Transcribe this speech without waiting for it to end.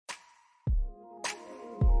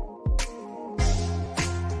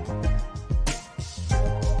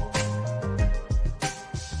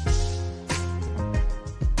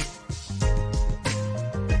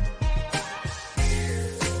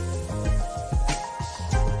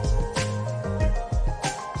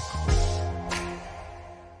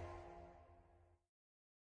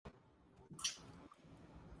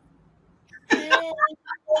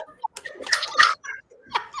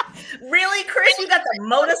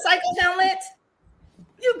motorcycle helmet?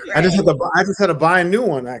 You great. I just had to buy a new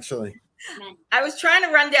one, actually. I was trying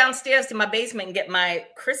to run downstairs to my basement and get my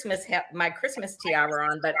Christmas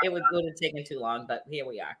tiara on, but it would have taken too long. But here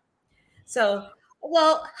we are. So,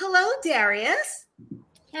 well, hello, Darius.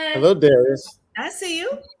 Hey. Hello, Darius. I see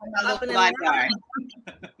you.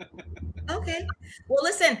 Okay. Well,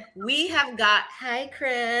 listen, we have got, hi,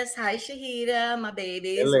 Chris. Hi, Shahida, my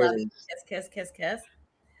babies. Hello. Love you. Kiss, kiss, kiss, kiss.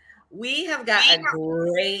 We have got a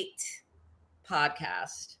great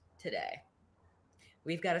podcast today.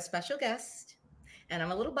 We've got a special guest, and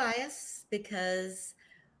I'm a little biased because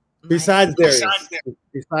besides Darius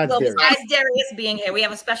being here, we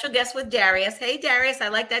have a special guest with Darius. Hey, Darius, I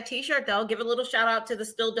like that t-shirt, though. Give a little shout out to the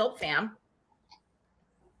Still Dope fam.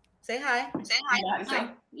 Say hi. Say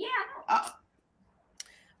hi. Yeah.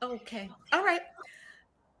 Okay. All right.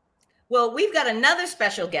 Well, we've got another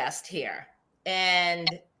special guest here, and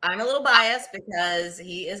I'm a little biased because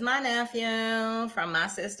he is my nephew from my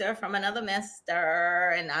sister from another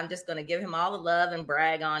mister, and I'm just going to give him all the love and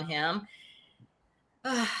brag on him.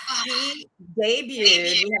 He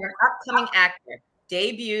debuted, we have an upcoming actor,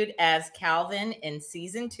 debuted as Calvin in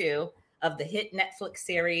season 2 of the hit Netflix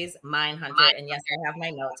series Mindhunter. And yes, I have my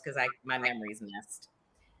notes because my memory's missed.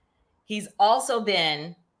 He's also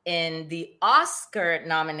been in the Oscar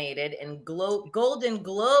nominated and Golden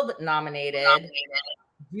Globe nominated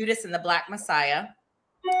Judas and the Black Messiah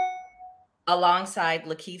alongside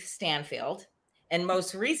Lakeith Stanfield. And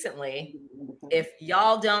most recently, if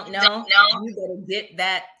y'all don't know, you better get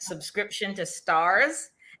that subscription to Starz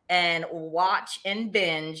and watch and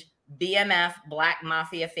binge BMF Black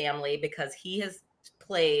Mafia Family, because he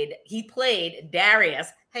played Darius.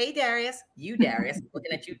 Hey, Darius. You, Darius.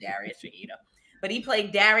 Looking at you, Darius, Shahida. But he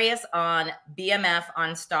played Darius on BMF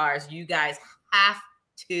on Starz. You guys have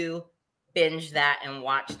to binge that and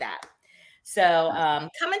watch that. So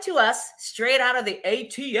coming to us straight out of the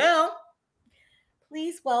ATL,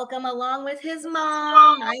 please welcome, along with his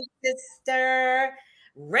mom, my sister,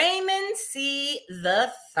 Raymond Seay III.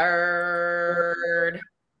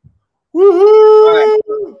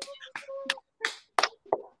 Woohoo!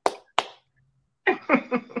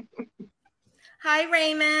 Hi,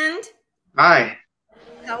 Raymond. Hi.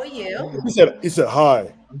 How are you? He said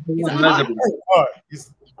hi. Hi.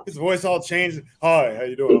 His voice all changed. Hi, how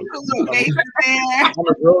you doing? I'm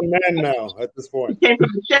a grown man now at this point. Came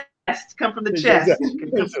from the chest. Come from the chest.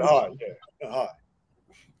 He said hi. Yeah. Hi.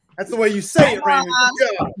 That's the way you say it, Raymond. Good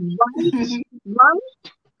job.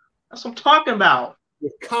 That's what I'm talking about.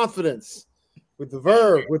 With confidence, with the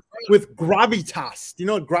verb, with gravitas. Do you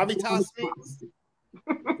know what gravitas means?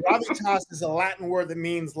 Gravitas is a Latin word that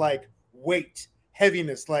means like weight,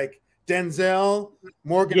 heaviness, like Denzel,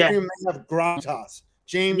 Morgan Freeman have gravitas.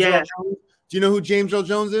 James Earl Jones. Do you know who James Earl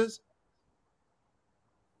Jones is?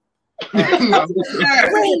 Okay,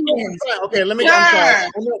 let me. I'm sorry.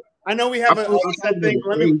 I know we have a set thing.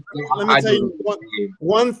 Let me tell you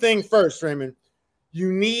one thing first, Raymond.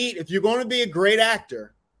 You need, if you're going to be a great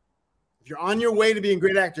actor, if you're on your way to being a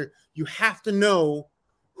great actor, you have to know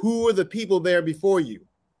who are the people there before you.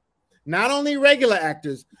 Not only regular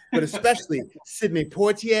actors, but especially Sidney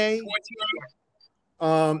Poitier,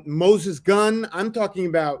 Moses Gunn. I'm talking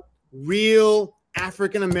about real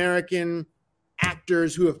African-American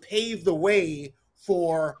actors who have paved the way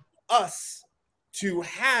for us to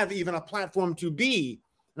have even a platform to be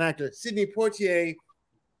an actor. Sidney Poitier,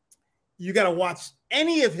 you got to watch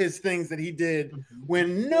any of his things that he did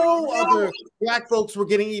when no other Black folks were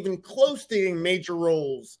getting even close to getting major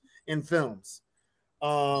roles in films.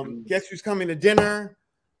 Guess Who's Coming to Dinner?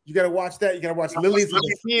 You got to watch that. You got to watch Lilies of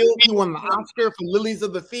the Field. He won the Oscar for Lilies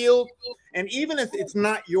of the Field. And even if it's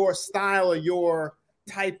not your style or your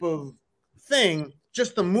type of thing,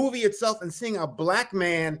 just the movie itself and seeing a Black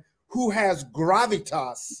man who has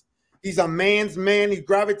gravitas. He's a man's man. He's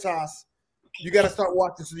gravitas. You got to start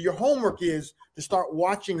watching. So your homework is to start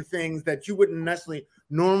watching things that you wouldn't necessarily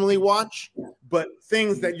normally watch, but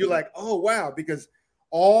things that you're like, oh, wow, because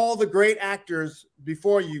all the great actors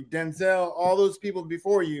before you, Denzel, all those people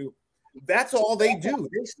before you, that's all they do.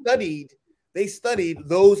 They studied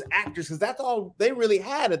those actors because that's all they really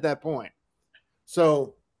had at that point.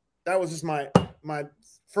 So that was just my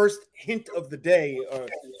first hint of the day,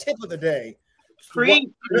 tip of the day.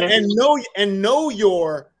 And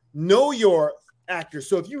know your actors.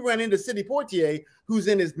 So if you run into Sidney Poitier, who's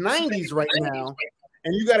in his 90s right now,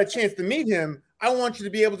 and you got a chance to meet him, I want you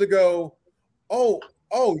to be able to go, I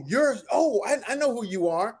know who you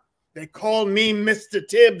are. They call me Mr.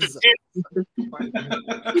 Tibbs.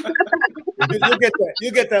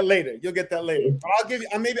 You'll get that later. I'll give you.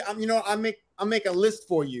 I'll make a list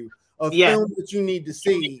for you of films that you need to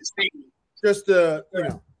see. Just a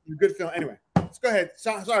good film. Anyway, let's go ahead.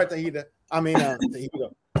 Sorry, Tahita.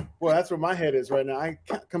 Tahita. Well, that's where my head is right now. I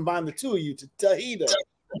combine the two of you to Tahita.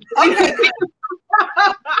 Okay.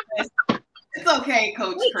 It's okay,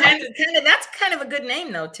 Coach. That's kind of a good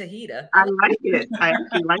name, though, Tahita. I like it. I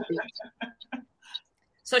actually like it.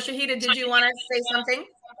 So, Shahida, did you want to say something?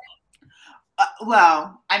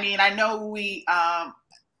 Well, I mean, I know we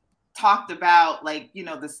talked about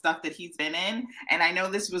the stuff that he's been in, and I know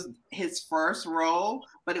this was his first role,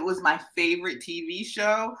 but it was my favorite TV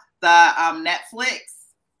show, the Netflix.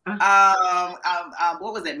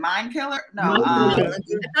 What was it? Mind Killer? No,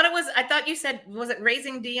 I thought you said, was it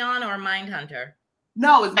Raising Dion or Mindhunter?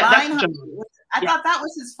 No, it was Mindhunter. I thought that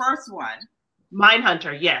was his first one.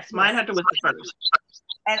 Mindhunter, yes. Mindhunter was the first.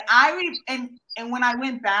 And and when I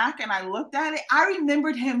went back and I looked at it, I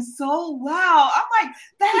remembered him so well. I'm like,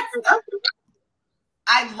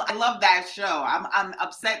 I love that show. I'm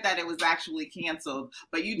upset that it was actually canceled,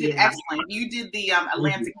 but you did excellent. You did the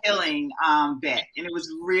Atlanta Killing bit, and it was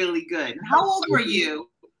really good. And how old were you?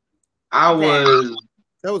 That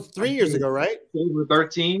was 3 years ago, right? You were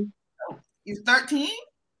 13. You 13?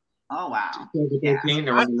 Oh wow! 13.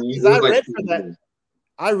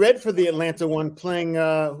 I read for the Atlanta one, playing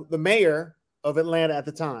the mayor of Atlanta at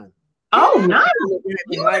the time. Oh, nice!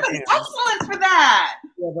 You were excellent for that.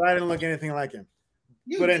 Yeah, but I didn't look anything like him.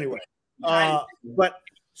 But anyway,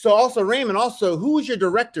 so also Raymond, who was your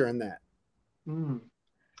director in that?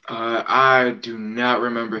 I do not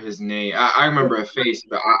remember his name. I remember a face,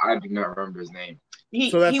 but I do not remember his name.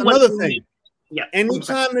 So that's another thing. Yeah.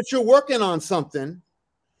 Anytime that you're working on something,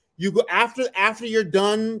 you go after you're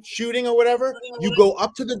done shooting or whatever, you go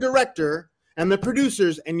up to the director and the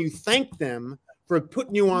producers and you thank them for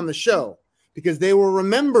putting you on the show, because they will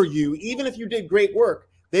remember you. Even if you did great work,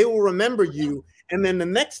 they will remember you. And then the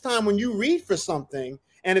next time when you read for something,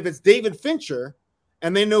 and if it's David Fincher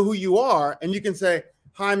and they know who you are, and you can say,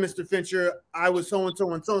 "Hi, Mr. Fincher, I was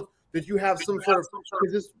so-and-so and so," that you have some sort of,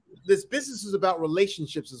 this business is about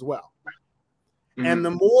relationships as well. Mm-hmm. And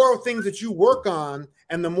the more things that you work on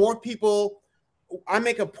and the more people, I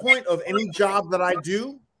make a point of any job that I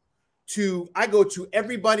do I go to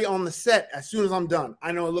everybody on the set as soon as I'm done.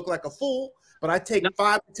 I know I look like a fool, but I take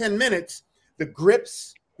 5 to 10 minutes. The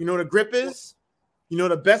grips, you know what a grip is? You know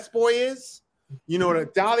what a best boy is? You know what a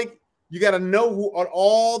dolly? You got to know who are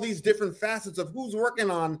all these different facets of who's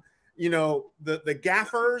working on, the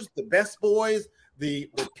gaffers, the best boys, the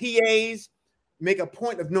PAs. Make a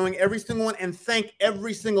point of knowing every single one and thank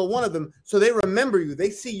every single one of them so they remember you. They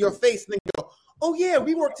see your face and they go, "Oh yeah,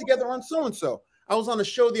 we worked together on so-and-so." I was on a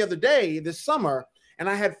show the other day this summer, and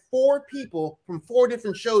I had 4 people from 4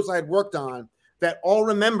 different shows I had worked on that all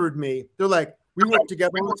remembered me. They're like, "We worked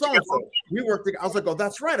together on so-and-so. We worked together." I was like, "Oh,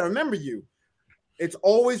 that's right. I remember you." It's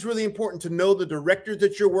always really important to know the directors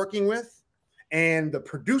that you're working with and the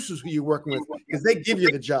producers who you're working with, because they give you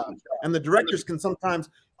the job. And the directors can sometimes,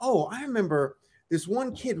 "Oh, I remember this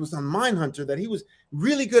one kid was on Mindhunter that he was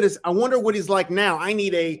really good as, I wonder what he's like now. I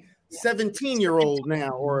need a 17-year-old now,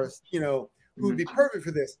 or, who'd be perfect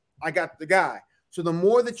for this. I got the guy." So the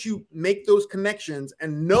more that you make those connections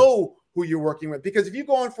and know who you're working with, because if you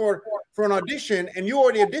go on for an audition and you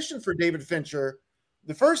already auditioned for David Fincher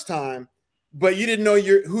the first time, but you didn't know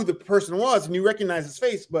who the person was and you recognize his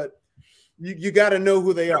face, but you got to know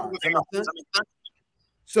who they are.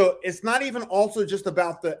 So it's not even also just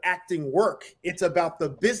about the acting work. It's about the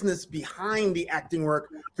business behind the acting work.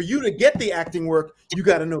 For you to get the acting work, you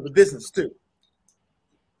got to know the business too.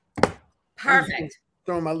 Perfect.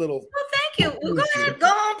 Throwing my little. Well, thank you. Well, go ahead. Go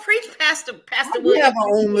on. Preach, Pastor We Williams. have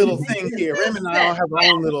our own little thing here. Raymond and I all have our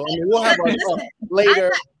own little. We'll have our talk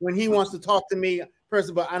later when he wants to talk to me.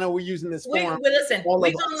 Person, but I know we're using this form. Listen, we're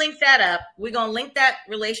going to link that up. We're going to link that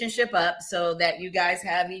relationship up so that you guys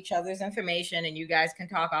have each other's information and you guys can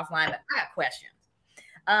talk offline. But I have questions.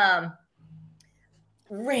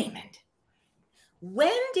 Raymond,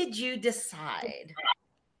 when did you decide?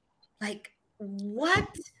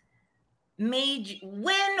 What made you?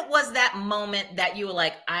 When was that moment that you were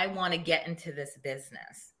like, "I want to get into this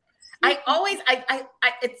business"?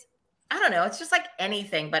 I don't know. It's just like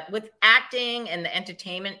anything, but with acting and the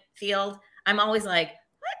entertainment field, I'm always like,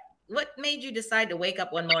 what made you decide to wake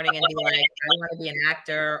up one morning and be like, "I want to be an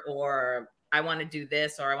actor," or "I want to do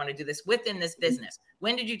this," or "I want to do this within this business"?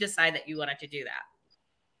 When did you decide that you wanted to do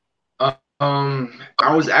that?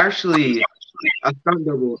 I was actually a stunt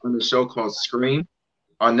double on a show called Scream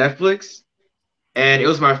on Netflix, and it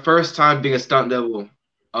was my first time being a stunt double.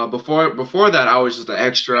 Before that, I was just an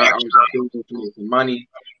extra. I was just doing it to make some money.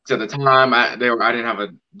 At the time, I didn't have a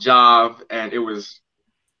job, and it was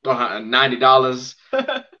 $90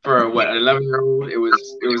 for what, an 11-year-old. It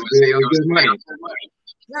was good money.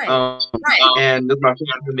 Right. And this was my first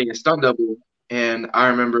time being a stunt double, and I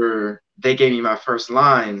remember they gave me my first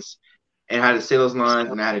lines, and I had to say those lines,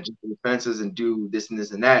 and I had to jump the fences and do this and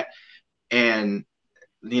this and that. And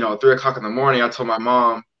 3:00 in the morning, I told my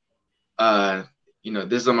mom, this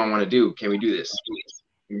is something I want to do. Can we do this?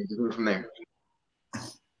 And we just went from there.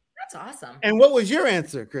 That's awesome. And what was your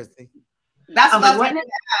answer, Christy? That's what I was going to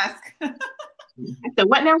ask. I said,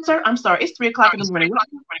 what now, sir? I'm sorry. It's 3:00 in the morning.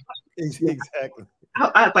 Exactly.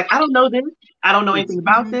 I like, I don't know this. I don't know anything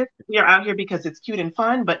about this. We are out here because it's cute and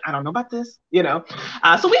fun, but I don't know about this,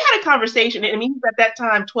 So we had a conversation, and he's at that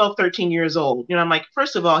time 12, 13 years old. I'm like,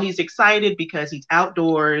 first of all, he's excited because he's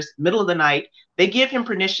outdoors, middle of the night. They give him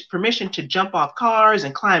permission to jump off cars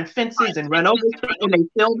and climb fences and run over stuff, and they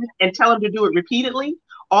film it and tell him to do it repeatedly.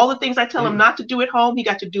 All the things I tell him not to do at home, he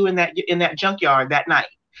got to do in that junkyard that night.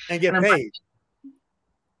 And get paid.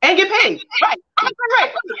 And get paid. Right.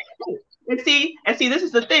 And see, this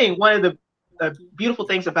is the thing. One of the beautiful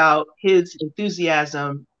things about his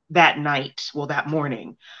enthusiasm that night, that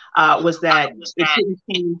morning, was that it didn't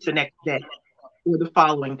change the next day or the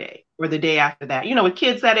following day or the day after that. With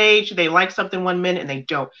kids that age, they like something one minute and they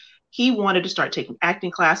don't. He wanted to start taking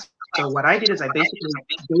acting classes. So what I did is I basically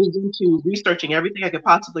dove into researching everything I could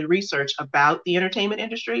possibly research about the entertainment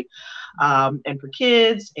industry, and for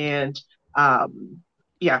kids. And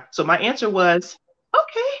so my answer was,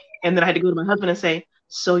 okay. And then I had to go to my husband and say,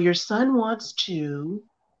 so your son wants to.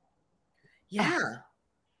 Yeah.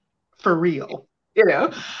 For real,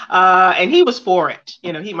 and he was for it.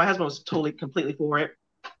 My husband was completely for it.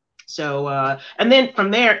 So, and then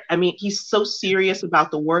from there, he's so serious about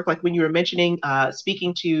the work. Like when you were mentioning,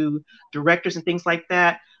 speaking to directors and things like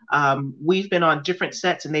that, we've been on different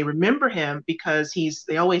sets and they remember him because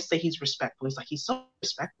they always say he's respectful. It's like, he's so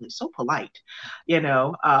respectful, he's so polite,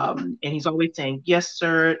 and he's always saying, yes,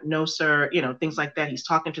 sir, no, sir, things like that. He's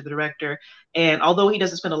talking to the director. And although he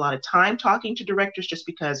doesn't spend a lot of time talking to directors just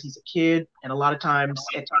because he's a kid, and a lot of times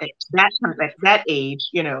at that age,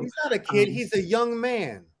 He's not a kid, he's a young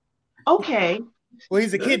man. Okay. Well,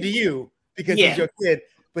 he's a kid to you because he's your kid,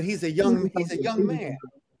 but he's a young man.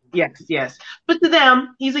 Yes. But to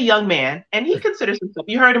them, he's a young man, and he considers himself.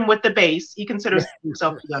 You heard him with the bass. He considers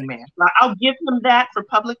himself a young man. I'll give him that for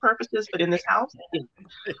public purposes, but in this house,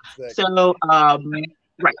 exactly. So,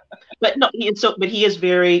 right. But no, but he is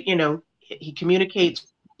very, he communicates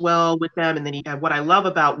well with them, and then what I love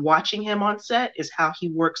about watching him on set is how he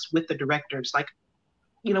works with the directors. Like,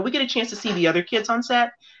 we get a chance to see the other kids on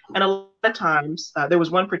set. And a lot of times, there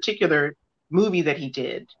was one particular movie that he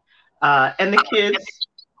did. And the kids,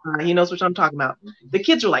 he knows what I'm talking about. The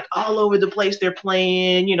kids are like all over the place. They're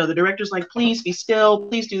playing. The director's like, please be still.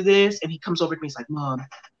 Please do this. And he comes over to me. He's like, Mom,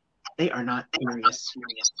 they are not serious.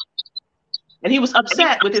 And he was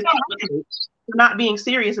upset with his classmates for not being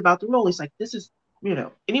serious about the role. He's like, this is,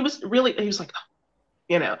 and he was like,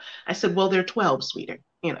 I said, well, they're 12, sweeter.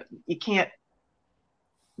 You can't.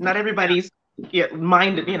 Not everybody's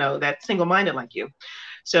minded, that single-minded like you.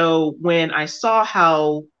 So when I saw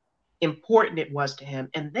how important it was to him,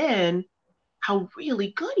 and then how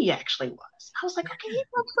really good he actually was, I was like, okay, he's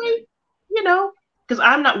not great,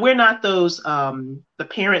 because we're not those the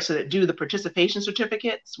parents that do the participation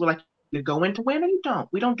certificates. We're like, you go in to win or you don't.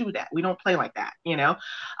 We don't do that. We don't play like that,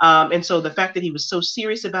 And so the fact that he was so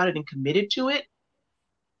serious about it and committed to it,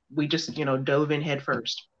 we just, dove in head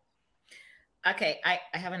first. Okay, I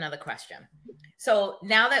have another question. So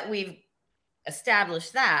now that we've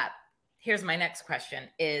established that, here's my next question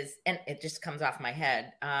is, and it just comes off my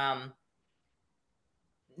head.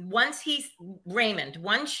 Once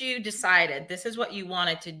you decided this is what you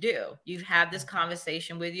wanted to do, you've had this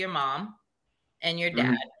conversation with your mom and your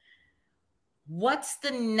dad. What's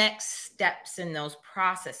the next steps in those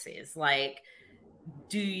processes? Like,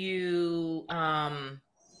 do you,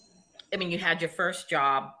 you had your first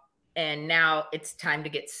job, and now it's time to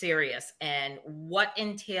get serious. And what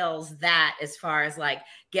entails that as far as like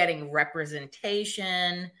getting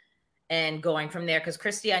representation and going from there? Because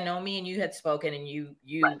Christy, I know me and you had spoken, and you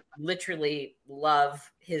literally love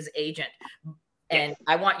his agent. And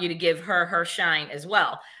I want you to give her shine as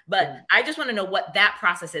well. But I just want to know what that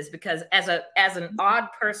process is, because as an odd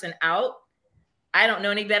person out, I don't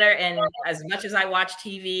know any better. And as much as I watch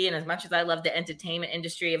TV and as much as I love the entertainment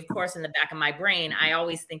industry, of course, in the back of my brain, I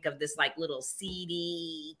always think of this like little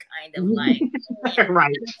seedy kind of like,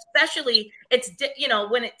 right. Especially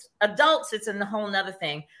when it's adults, it's a whole nother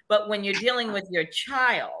thing. But when you're dealing with your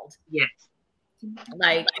child, yes,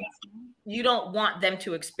 like you don't want them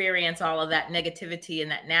to experience all of that negativity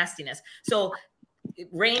and that nastiness. So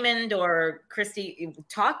Raymond or Christy,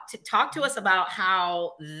 talk to us about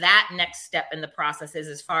how that next step in the process is,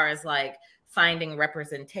 as far as like finding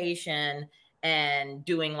representation and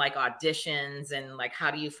doing like auditions, and like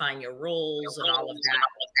how do you find your roles and all of that?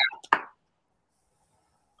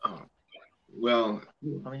 Well,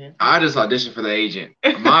 I just auditioned for the agent.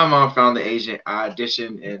 My mom found the agent. I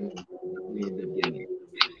auditioned and we ended up getting it.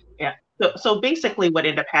 Yeah. So basically what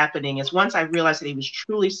ended up happening is once I realized that he was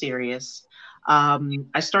truly serious,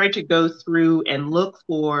 I started to go through and look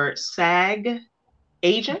for SAG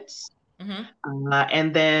agents. Mm-hmm.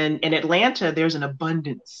 And then in Atlanta, there's an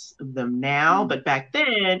abundance of them now. But back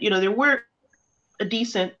then, there were a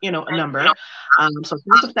decent, a number. So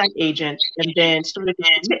lots of SAG agents, and then started to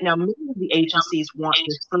submit. Now, many of the agencies want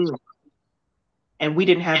referrals, and we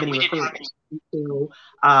didn't have any referrals. So,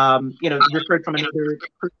 referred from another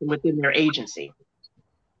person within their agency.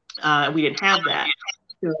 We didn't have that.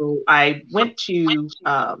 So I went to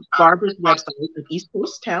Barbara's website, the East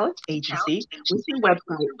Coast Talent Agency, went to the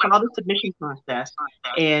website, saw the submission process,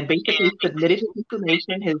 and basically submitted his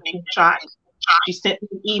information, his shot. She sent me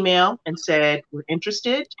an email and said, "We're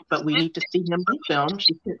interested, but we need to see him on film."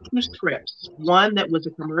 She sent 2 scripts, one that was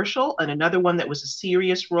a commercial and another one that was a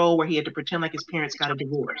serious role where he had to pretend like his parents got a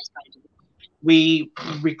divorce. We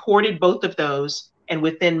recorded both of those, and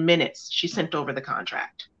within minutes, she sent over the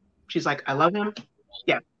contract. She's like, "I love him."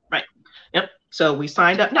 Yeah, right. Yep. So we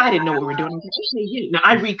signed up. Now I didn't know what we were doing. Now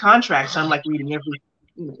I read contracts. So I'm like reading every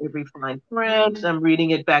fine print. I'm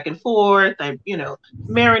reading it back and forth. I,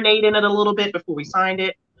 marinating it a little bit before we signed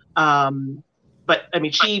it. But I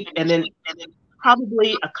mean, and then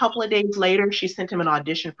probably a couple of days later, she sent him an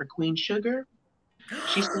audition for Queen Sugar.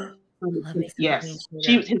 His first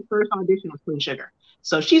audition was Queen Sugar.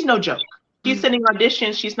 So she's no joke. She's sending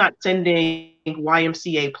auditions. She's not sending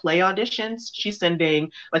YMCA play auditions. She's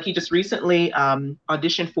sending, like he just recently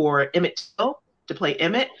auditioned for Emmett Till to play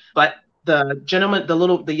Emmett, but the gentleman,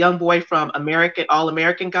 the young boy from All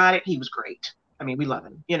American got it. He was great. I mean, we love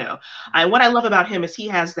him, what I love about him is he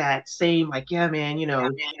has that same, like, yeah, man,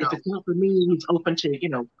 if it's not for me, he's open to,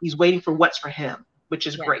 he's waiting for what's for him, which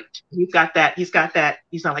is great. He's got that. He's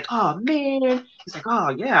not like, oh man, he's like, oh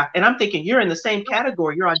yeah. And I'm thinking you're in the same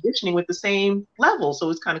category. You're auditioning with the same level.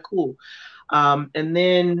 So it's kind of cool. And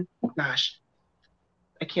then, gosh,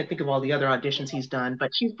 I can't think of all the other auditions he's done,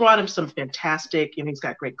 but she's brought him some fantastic, he's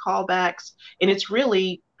got great callbacks, and it's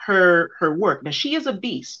really her work. Now she is a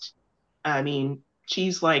beast. I mean,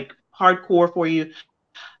 she's like hardcore for you.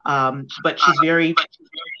 But she's very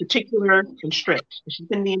particular and strict. She's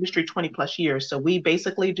been in the industry 20 plus years. So we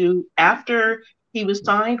basically do, after he was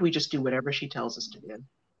signed, we just do whatever she tells us to do.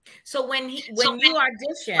 So when you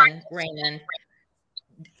audition, Raymond,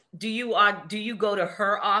 do you go to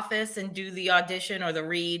her office and do the audition or the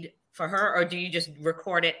read for her, or do you just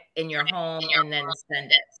record it in your home and then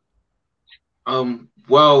send it?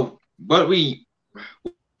 Well, but we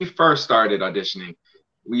first started auditioning,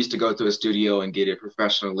 we used to go to a studio and get it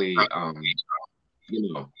professionally,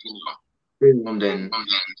 filmed, and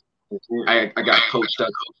I got coached up.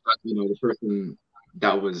 The person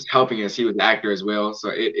that was helping us, he was an actor as well, so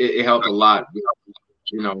it helped a lot with,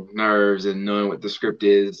 nerves and knowing what the script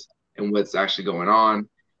is and what's actually going on.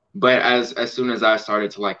 But as soon as I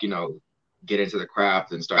started to get into the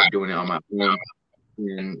craft and start doing it on my own,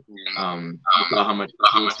 and saw how much it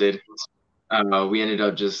costed. We ended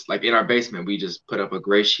up just like in our basement. We just put up a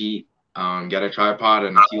gray sheet, got a tripod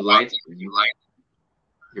and a few lights. And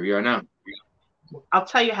here we are now. I'll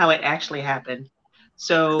tell you how it actually happened.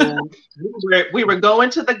 So we were going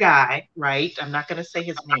to the guy, right? I'm not going to say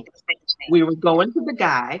his name. We were going to the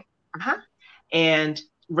guy, and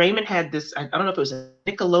Raymond had this, I don't know if it was a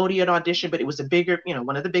Nickelodeon audition, but it was a bigger,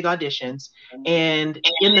 one of the big auditions. And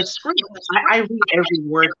in the script, I read every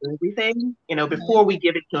word for everything, before we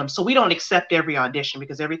give it to him. So we don't accept every audition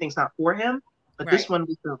because everything's not for him. But this one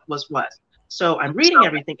was. So I'm reading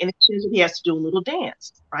everything, and it says he has to do a little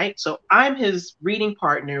dance, right? So I'm his reading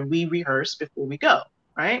partner. We rehearse before we go,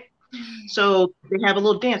 right? So they have a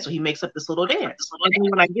little dance. So he makes up this little dance. And then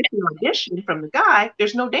when I get the audition from the guy,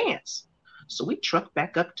 there's no dance. So we truck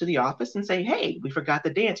back up to the office and say, hey, we forgot the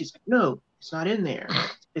dance. He's like, no, it's not in there.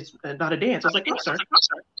 It's not a dance. I was like, oh, sir.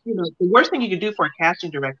 The worst thing you can do for a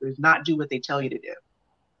casting director is not do what they tell you to do,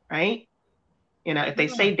 right? If they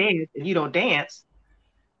say dance and you don't dance,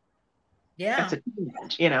 that's a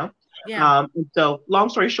challenge, Yeah. And so long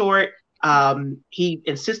story short, he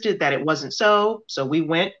insisted that it wasn't so. So we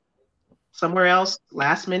went somewhere else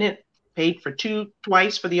last minute, paid for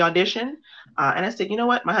twice for the audition. And I said, you know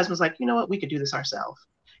what? My husband's like, you know what? We could do this ourselves.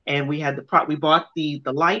 And we had we bought the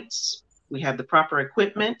lights. We had the proper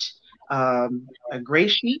equipment. a gray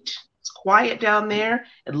sheet. It's quiet down there.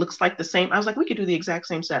 It looks like the same. I was like, we could do the exact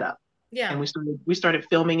same setup. Yeah. And we started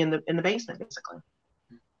filming in the basement, basically.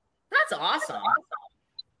 That's awesome.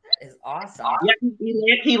 That is awesome.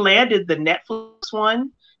 Yeah, he landed the Netflix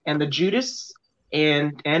one and the Judas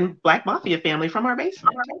and Black Mafia family from our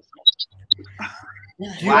basement. Do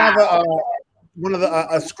you have one of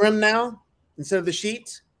a scrim now instead of the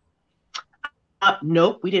sheets?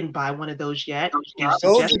 Nope, we didn't buy one of those yet.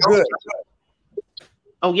 Those are good.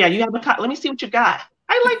 Oh yeah, you have a let me see what you got.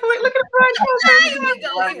 I like it. Look at the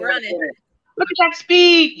front. Running. Look at that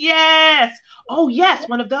speed. Yes. Oh yes,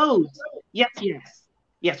 one of those.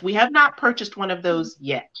 Yes. We have not purchased one of those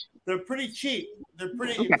yet. They're pretty cheap. They're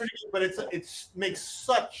pretty, but it makes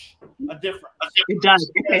such a difference. It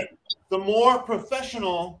does. Okay. The more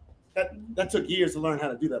professional. That took years to learn how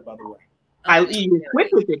to do that, by the way. You were quick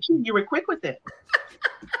with it. You were quick with it.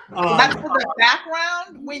 That's for the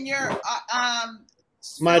background when you're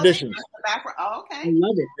my auditions. Background. Oh, okay. I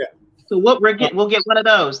love it. Yeah. So we'll get one of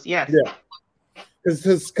those. Yes. Yeah.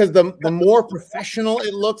 Because the more professional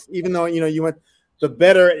it looks, even though you went, the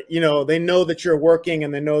better they know that you're working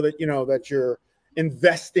and they know that that you're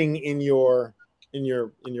investing in your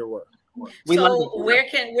work. So where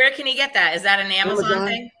can he get that? Is that an Amazon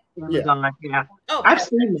thing? Amazon, yeah. Oh, I've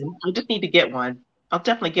seen them. I just need to get one. I'll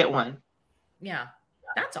definitely get one. Yeah,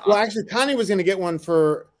 that's awesome. Well, actually, Connie was going to get one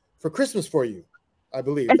for Christmas for you, I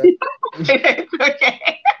believe. Okay.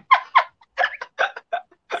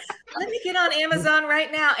 Let me get on Amazon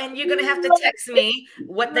right now, and you're going to have to text me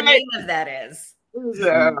what the name of that is.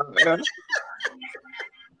 Yeah.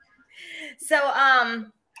 So,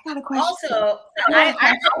 also, go ahead,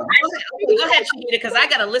 Shanita, because I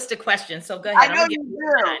got a list of questions. So go ahead. I know you do.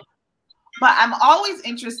 But I'm always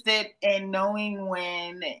interested in knowing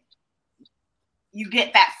when you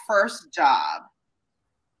get that first job,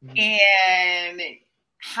 and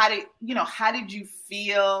how did you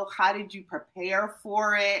feel? How did you prepare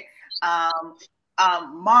for it?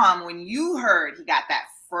 Mom, when you heard he got that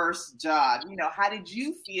first job, how did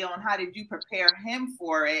you feel and how did you prepare him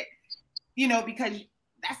for it? Because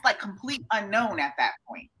that's like complete unknown at that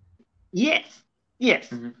point. Yes.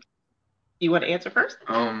 Mm-hmm. You want to answer first?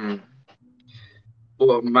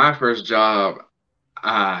 Well, my first job,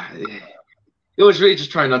 it was really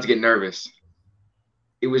just trying not to get nervous.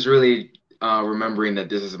 It was really remembering that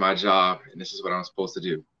this is my job and this is what I'm supposed to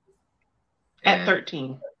do. At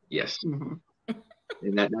 13. Yes. Mm-hmm.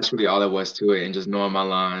 And that's really all there was to it, and just knowing my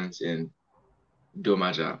lines and doing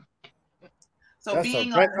my job. So that's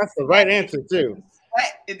the right answer too.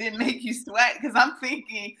 It didn't make you sweat because I'm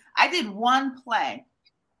thinking I did one play.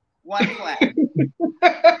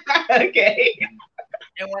 Okay.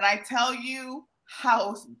 And when I tell you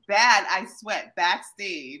how bad I sweat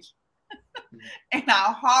backstage and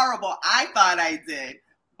how horrible I thought I did,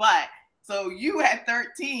 but so you at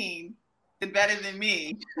 13 did better than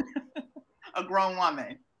me, a grown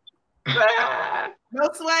woman. No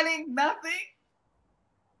sweating, nothing.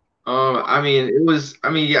 I was a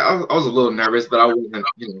little nervous, but I wasn't,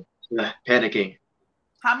 panicking.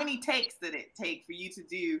 How many takes did it take for you to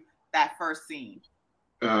do that first scene?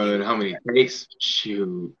 How many takes?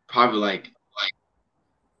 Shoot, probably like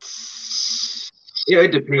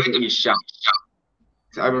it depends on each shot.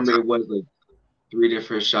 I remember it was like 3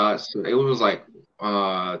 different shots. So it was like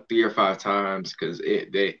 3 or 5 times because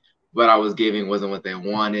what I was giving wasn't what they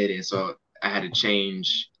wanted, and so I had to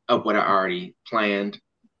change up what I already planned.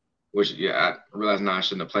 Which I realized now I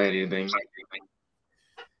shouldn't have planned anything.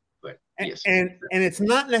 But yes. And it's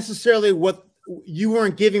not necessarily what you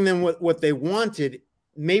weren't giving them what they wanted.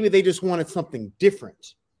 Maybe they just wanted something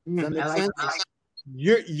different. Does that make sense?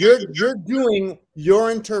 You're doing your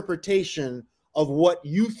interpretation of what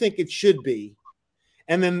you think it should be,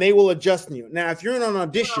 and then they will adjust you. Now, if you're in an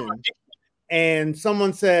audition and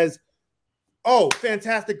someone says, "Oh,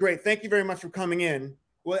 fantastic, great, thank you very much for coming in."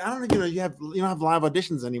 Well, I don't think you don't have live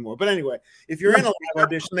auditions anymore. But anyway, if you're in a live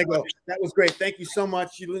audition, they go, "That was great, thank you so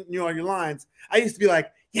much. You knew all your lines." I used to be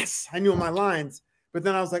like, "Yes, I knew all my lines," but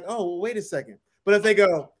then I was like, "Oh, well, wait a second." But if they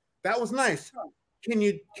go, "That was nice. Can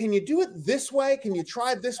you do it this way? Can you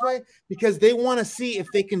try it this way?" Because they want to see if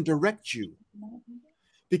they can direct you.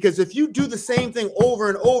 Because if you do the same thing over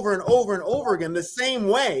and over and over and over again the same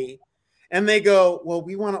way, and they go, "Well,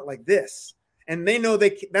 we want it like this," and they know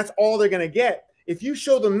that's all they're going to get. If you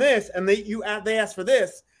show them this and they ask for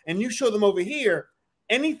this and you show them over here,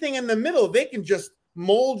 anything in the middle, they can just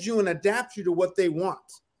mold you and adapt you to what they want.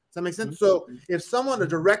 Does that make sense? So if a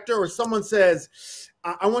director or someone says,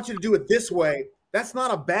 "I want you to do it this way," that's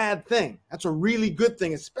not a bad thing. That's a really good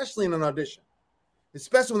thing, especially in an audition.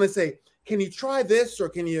 Especially when they say, "Can you try this?" or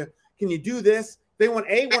can you can you do this? They want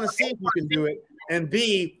to see if you can do it, and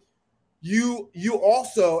B, you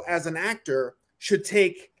also as an actor should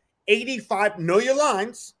take 85. Know your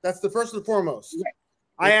lines. That's the first and foremost.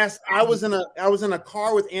 I was in a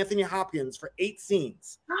car with Anthony Hopkins for 8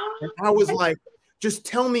 scenes, and I was like, just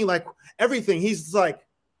tell me like everything. He's like,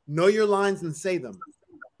 know your lines and say them.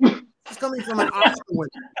 He's coming from an Oscar winner.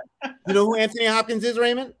 You know who Anthony Hopkins is,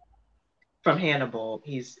 Raymond? From Hannibal.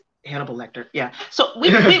 He's Hannibal Lecter. Yeah. So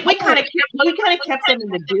we kind of kept him in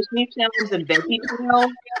the Disney films and Veggie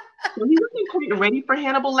Tales. So he wasn't quite ready for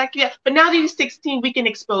Hannibal Lecter yet. But now that he's 16, we can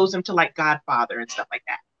expose him to like Godfather and stuff like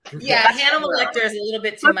that. Yeah, Hannibal Lecter is a little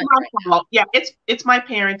bit too much. Right. Yeah, it's my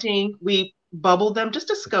parenting. We bubbled them just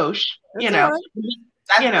a skosh, you know.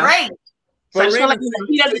 That's great. So Raymond,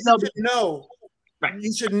 he doesn't know. Right.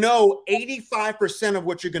 You should know 85% of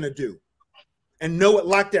what you're going to do, and know it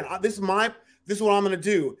locked in. This is what I'm going to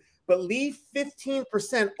do, but leave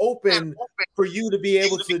 15% open for you to be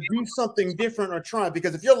able to do something different or try.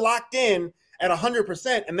 Because if you're locked in at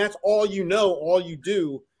 100% and that's all you know, all you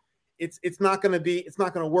do, it's not going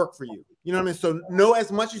to work for you. You know what I mean? So know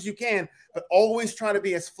as much as you can, but always try to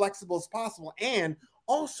be as flexible as possible, and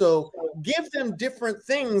also give them different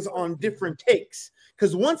things on different takes.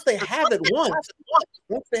 Because once they have it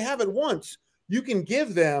once, you can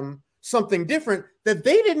give them something different that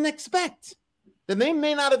they didn't expect, that they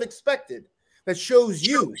may not have expected, that shows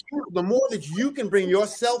you. The more that you can bring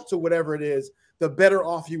yourself to whatever it is, the better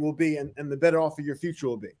off you will be, and the better off your future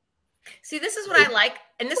will be. See, this is what I like,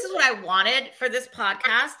 and this is what I wanted for this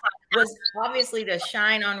podcast, was obviously to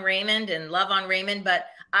shine on Raymond and love on Raymond, but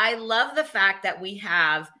I love the fact that we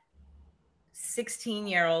have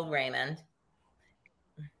 16-year-old Raymond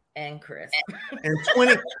and Chris. And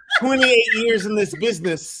 28 years in this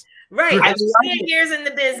business. Right. 28 years in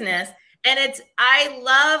the business. And I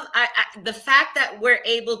love the fact that we're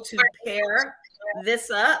able to pair this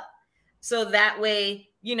up so that way,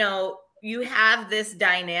 you know, you have this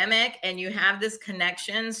dynamic and you have this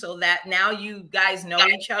connection so that now you guys know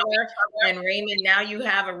each other. And Raymond, now you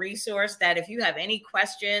have a resource that if you have any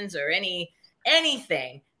questions or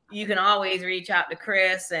anything, you can always reach out to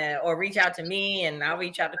Chris or reach out to me, and I'll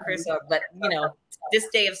reach out to Chris. But, you know, this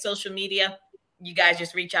day of social media, you guys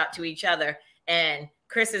just reach out to each other. And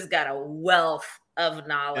Chris has got a wealth of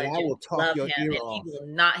knowledge. And I will talk your ear off.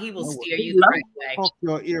 He will steer you the right way. Talk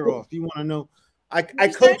your ear off. You want to know? I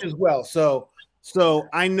coach as well. So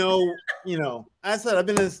I know, you know, as I said, I've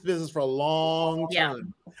been in this business for a long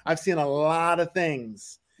time. Yeah. I've seen a lot of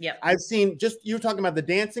things. Yeah. I've seen you were talking about the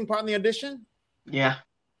dancing part in the audition. Yeah.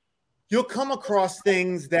 You'll come across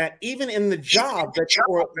things that even in the job that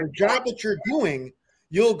you're doing,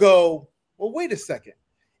 you'll go, well, wait a second.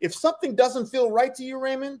 If something doesn't feel right to you,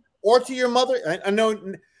 Raymond, or to your mother, I know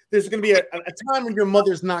there's going to be a time when your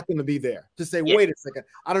mother's not going to be there to say, wait a second,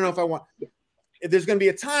 I don't know if I want. There's going to be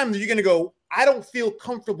a time that you're going to go, I don't feel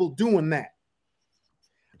comfortable doing that.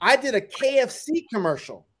 I did a KFC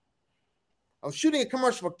commercial. I was shooting a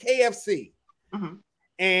commercial for KFC. Mm-hmm.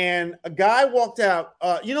 And a guy walked out.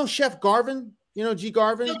 You know Chef Garvin? You know G.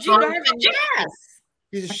 Garvin? Oh, G. Garvin, yes.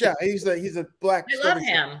 He's a chef. He's a black. I love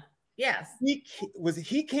him. Yes.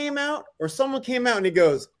 He came out, or someone came out, and he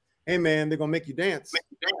goes, "Hey man, they're gonna make you dance."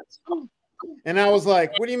 And I was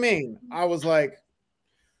like, "What do you mean?" I was like,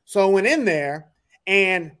 so I went in there,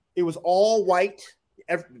 and it was all white.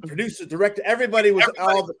 Producer, director, everybody was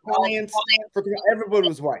all the clients. Everybody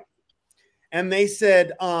was white, and they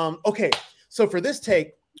said, "Okay." So for this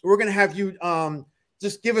take, we're going to have you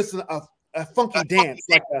just give us a funky dance,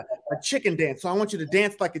 like a chicken dance. So I want you to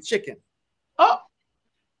dance like a chicken. Oh,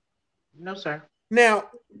 no, sir. Now,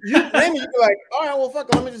 Raymond, you're like, all right, well, fuck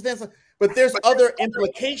it, let me just dance. But there's other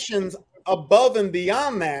implications above and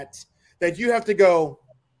beyond that you have to go,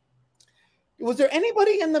 was there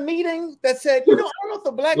anybody in the meeting that said, I don't know if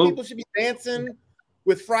the black people should be dancing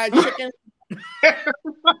with fried chicken?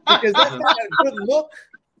 Because that's not a good look.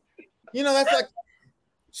 That's like,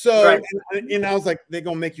 so, right. and I was like, they're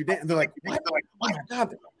going to make you dance. They're like, what? Oh my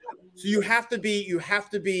God. So you have to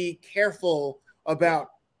be careful about,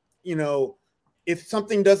 if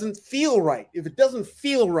something doesn't feel right. If it doesn't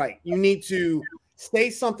feel right, you need to say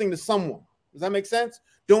something to someone. Does that make sense?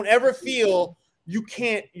 Don't ever feel you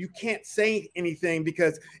can't say anything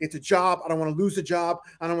because it's a job. I don't want to lose a job.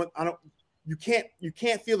 You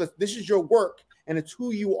can't feel that this is your work and it's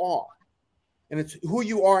who you are. And it's who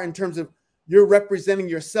you are in terms of you're representing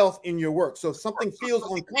yourself in your work. So if something feels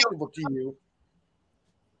uncomfortable to you,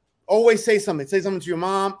 always say something. Say something to your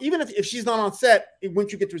mom. Even if she's not on set,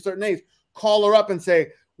 once you get to a certain age, call her up and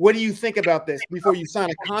say, what do you think about this? Before you sign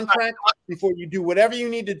a contract, before you do whatever you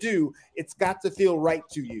need to do, it's got to feel right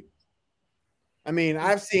to you. I mean,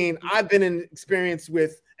 I've been in experience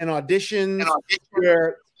with an audition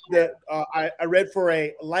where I read for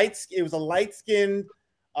it was a light-skinned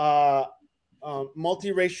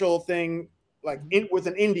multiracial thing, like with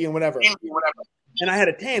an Indian, whatever. And I had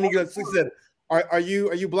a tan. He said, Are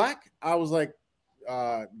you black? I was like,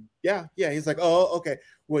 yeah. He's like, oh, okay.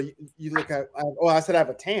 Well, you look at, I said I have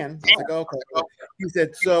a tan. I was like, oh, okay. He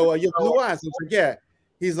said, so you have blue eyes. I was like, yeah.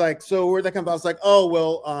 He's like, so where'd that come from? I was like, oh,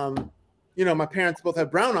 well, my parents both have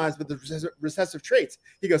brown eyes, but the recessive traits.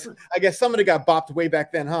 He goes, I guess somebody got bopped way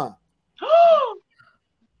back then, huh?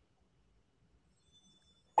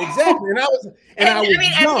 Exactly. And I was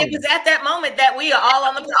young. It was at that moment that we are all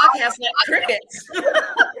on the podcast like crickets.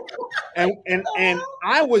 and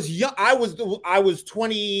I was young. I was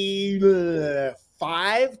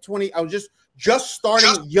 25, 20. I was just starting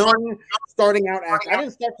out acting. I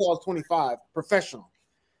didn't start till I was 25, professional.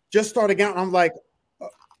 Just starting out, and I'm like,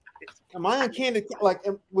 am I on Candid? Like,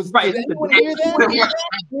 did anyone hear that?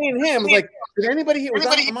 Me and him was like, did anybody hear?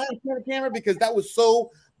 Am I on Candid Camera? Because that was so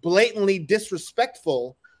blatantly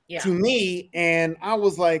disrespectful to me, and I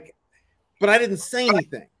was like, but I didn't say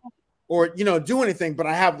anything or do anything. But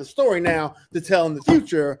I have the story now to tell in the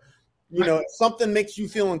future. If something makes you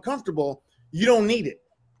feel uncomfortable, you don't need it.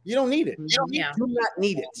 You don't need it. You do not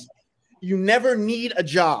need it. You never need a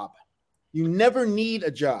job. You never need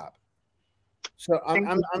a job. So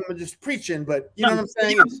I'm just preaching, but you know what I'm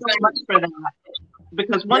saying? Thank you so much for that.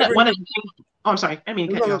 Because one of the things, I'm sorry, I mean,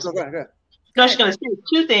 go ahead. I was going to say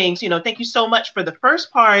two things. Thank you so much for the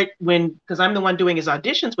first part because I'm the one doing his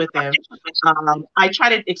auditions with him. I try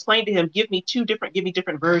to explain to him, give me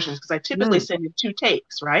different versions because I typically send him 2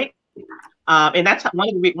 takes, right? And that's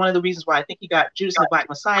one of the reasons why I think he got Judas and the Black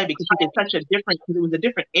Messiah, because he did because it was a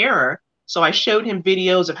different era. So I showed him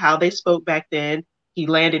videos of how they spoke back then. He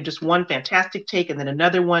landed just one fantastic take and then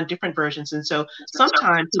another one, different versions. And so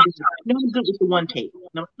sometimes no, I'm good with the 1 take.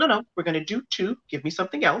 No, we're going to do 2. Give me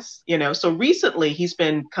something else. So recently he's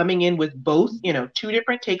been coming in with both, 2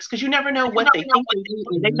 different takes, because you never know what they think they do.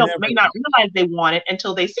 They may not realize they want it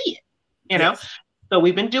until they see it, Yes. So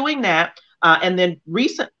we've been doing that. And then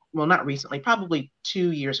not recently, probably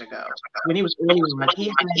 2 years ago, when he was early on, he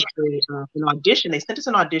had an audition. They sent us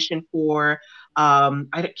an audition for, I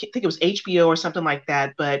think it was HBO or something like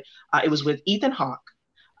that, but it was with Ethan Hawke.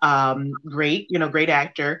 Great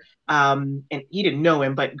actor. And he didn't know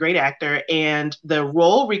him, but great actor. And the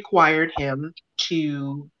role required him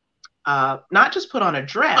to not just put on a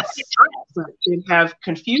dress, but to have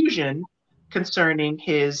confusion concerning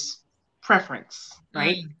his preference,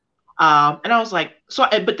 right? And I was like,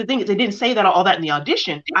 but the thing is, they didn't say all that in the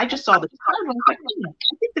audition. I just saw the title. I was like, I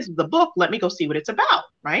think this is the book. Let me go see what it's about,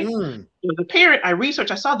 right? So the parent, I researched,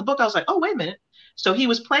 I saw the book. I was like, oh, wait a minute. So he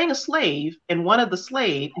was playing a slave, and one of the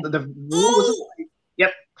slaves, the role was a slave.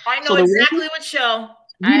 Yep. I know exactly what show.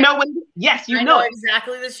 Yes, you know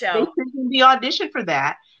exactly the show. They sent him the audition for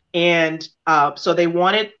that. And so they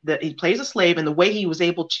wanted that he plays a slave, and the way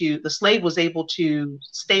the slave was able to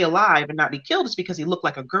stay alive and not be killed is because he looked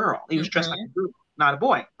like a girl. He was dressed like a girl, not a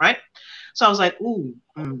boy, right? So I was like,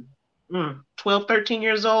 12, 13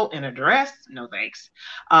 years old in a dress? No, thanks.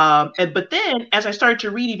 But then as I started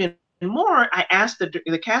to read even more, I asked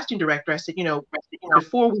the casting director, I said,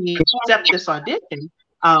 before we accept this audition,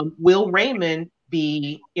 will Raymond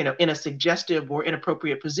be, in a suggestive or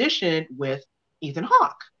inappropriate position with Ethan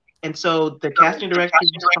Hawke? And so the casting director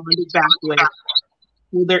responded back with,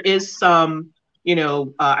 well, there is some,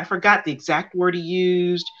 I forgot the exact word he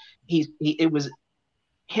used. It was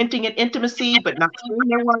hinting at intimacy, but not saying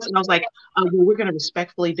there was. And I was like, well, we're going to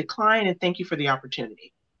respectfully decline and thank you for the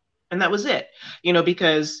opportunity. And that was it,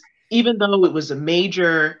 because even though it was a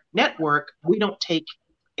major network, we don't take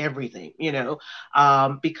everything,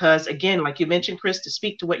 because again, like you mentioned, Chris, to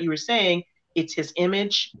speak to what you were saying, it's his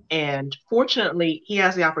image, and fortunately, he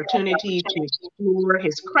has the opportunity to explore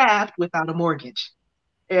his craft without a mortgage.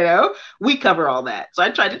 We cover all that. So I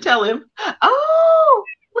tried to tell him, oh,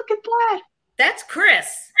 look at that. That's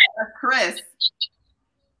Chris. That's Chris.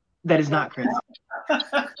 That is not Chris. You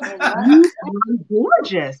are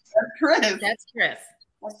gorgeous. That's Chris. That's Chris.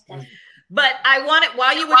 But I wanted,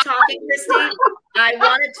 while you were talking, Christy, I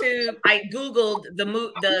Googled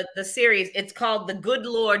the series. It's called The Good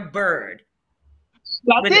Lord Bird.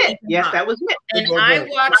 That's it. Yes, that was it. And I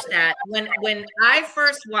watched that when I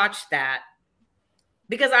first watched that,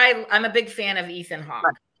 because I'm a big fan of Ethan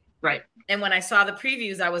Hawke. Right. And when I saw the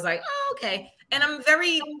previews, I was like, oh, okay. And I'm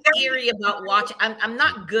very eerie about watching. I'm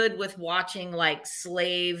not good with watching like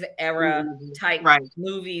slave era type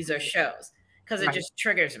movies or shows because it just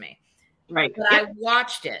triggers me. Right. But I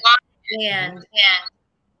watched it, and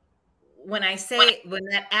when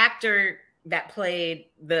that actor that played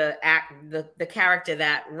the character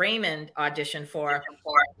that Raymond auditioned for,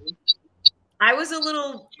 I was a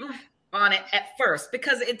little on it at first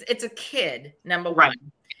because it's a kid, number one.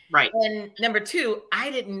 Right. And number two,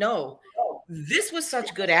 I didn't know this was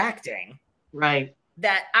such good acting. Right.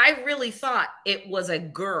 That I really thought it was a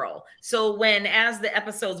girl. So as the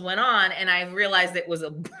episodes went on and I realized it was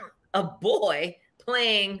a boy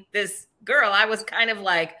playing this girl, I was kind of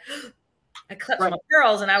like, I clutched my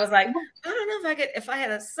pearls and I was like, I don't know if I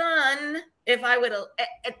had a son, if I would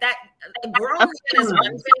at that grown man is one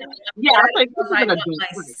thing. Yeah, I want my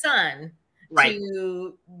son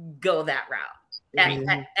to go that route.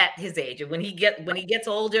 At his age, and when he gets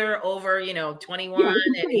older, over 21, and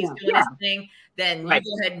he's doing his thing, then you go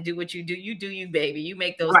ahead and do what you do. You do you, baby. You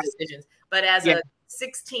make those decisions. But as a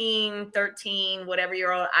 16, 13, whatever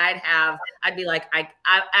year old, I'd be like,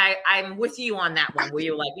 I'm with you on that one. Where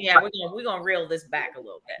you're like, yeah, we're gonna reel this back a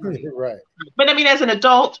little bit. Right. But I mean, as an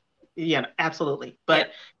adult, yeah, absolutely.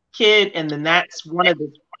 But kid, and then that's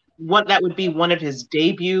that would be one of his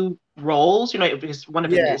debut roles, it's one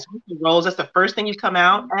of his roles. That's the first thing you come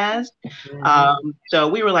out as. So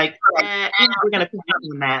we were like, we're gonna put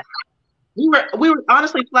on that. We were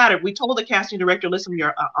honestly flattered. We told the casting director, listen, we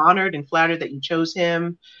are honored and flattered that you chose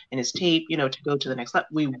him and his tape, to go to the next level.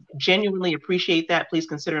 We genuinely appreciate that. Please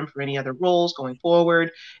consider him for any other roles going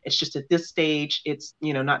forward. It's just at this stage, it's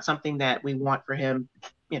not something that we want for him,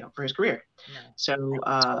 for his career. So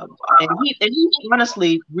and he's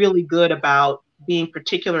honestly really good about being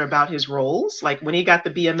particular about his roles. Like when he got the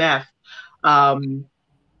BMF,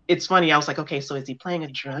 it's funny. I was like, okay, so is he playing a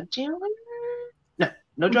drug dealer?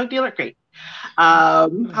 No drug dealer. Great. I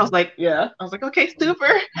was like, yeah. I was like, okay,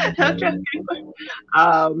 super. And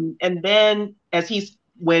then as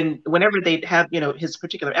whenever they'd have, his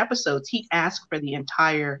particular episodes, he asked for the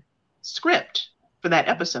entire script for that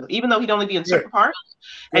episode, even though he'd only be in certain parts.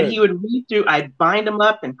 And he would read through, I'd bind them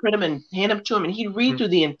up and print them and hand them to him, and he'd read through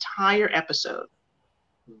the entire episode.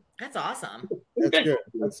 That's awesome. That's good.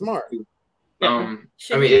 That's smart. I mean,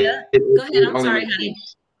 go ahead. I'm sorry, honey.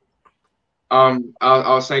 I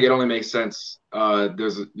was saying it only makes sense.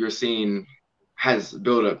 Your scene has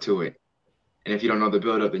build up to it, and if you don't know the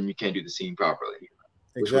build up, then you can't do the scene properly.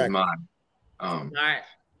 Exactly. Which was my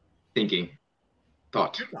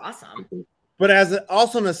thought. That's awesome. But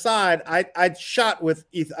also an aside, I shot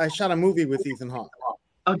a movie with Ethan Hawke.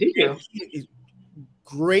 Oh, did you? He's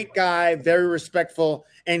great guy, very respectful,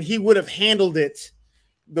 and he would have handled it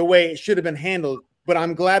the way it should have been handled. But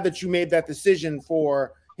I'm glad that you made that decision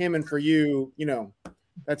for him and for you.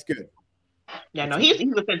 That's good. Yeah, no, he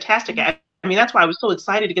was fantastic. I mean, that's why I was so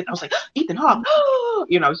excited to get. I was like, Ethan Hawke.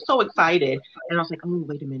 I was so excited, and I was like, oh,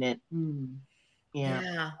 wait a minute.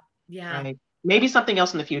 Yeah. Right. Maybe something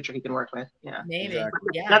else in the future he can work with. Yeah, maybe.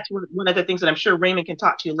 Exactly. Yeah, that's one of the things that I'm sure Raymond can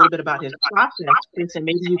talk to you a little bit about his process, and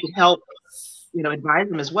maybe you can help, advise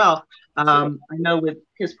him as well. I know with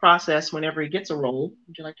his process, whenever he gets a role,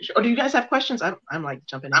 would you like to share? Or do you guys have questions? I'm like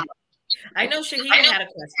jumping in. I know Shahida had a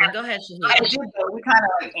question. Go ahead, Shahida. I did, but we kind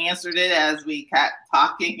of answered it as we kept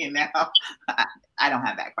talking, and now I don't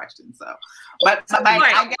have that question. So, but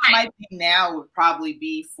I guess my thing now would probably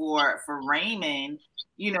be for Raymond,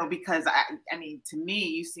 because I mean, to me,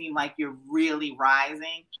 you seem like you're really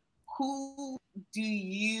rising. Who do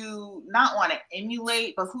you not want to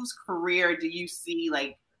emulate, but whose career do you see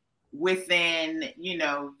like within,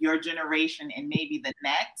 your generation and maybe the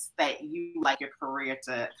next that you like your career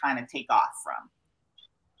to kind of take off from?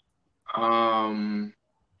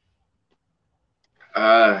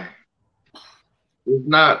 It's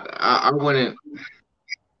not, I wouldn't,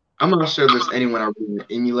 I'm not sure there's anyone I would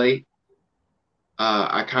emulate.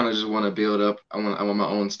 I kind of just want to build up. I want my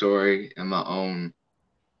own story and my own,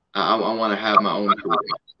 I want to have my own career.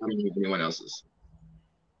 I don't need anyone else's.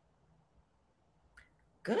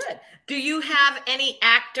 Good. Do you have any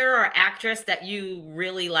actor or actress that you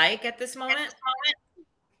really like at this moment?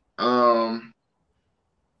 Well,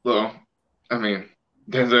 I mean,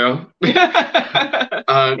 Denzel.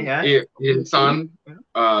 His son,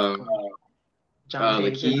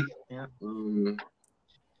 Lakeith.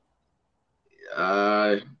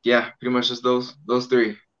 Yeah. Pretty much just those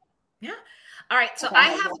three. Yeah. All right. So I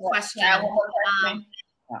have a question.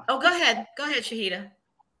 Go ahead. Go ahead, Shahida.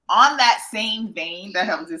 On that same vein that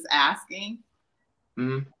I was just asking,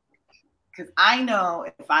 because I know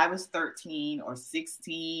if I was 13 or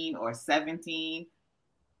 16 or 17,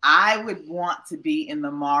 I would want to be in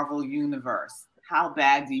the Marvel universe. How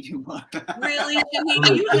bad do you want that? Really,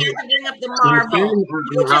 Shahida, you had to bring up the Marvel.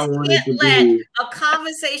 You just can't let a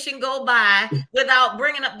conversation go by without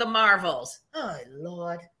bringing up the Marvels. Oh,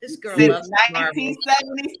 Lord. This girl loves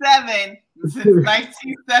 1977. Since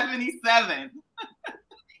 1977.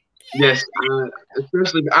 Yes,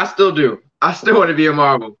 especially, I still do. I still want to be a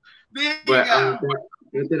Marvel. But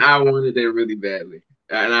then I wanted it really badly.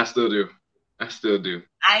 And I still do. I still do.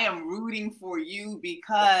 I am rooting for you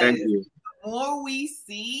because the more we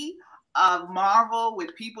see of Marvel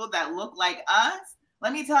with people that look like us,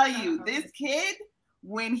 let me tell you, this kid,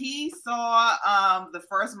 when he saw the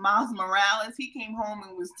first Miles Morales, he came home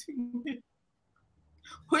and was doing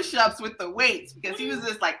push-ups with the weights because he was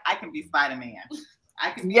just like, I can be Spider-Man.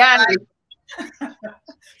 I can be Spider-Man.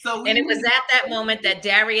 And it was at that moment that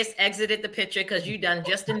Darius exited the picture because you done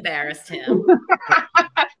just embarrassed him.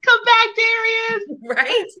 Come back, Darius.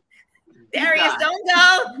 Right? Darius,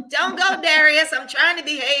 don't go, Darius. I'm trying to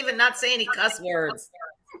behave and not say any cuss words.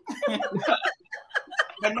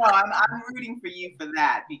 But no, I'm rooting for you for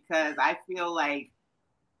that because I feel like,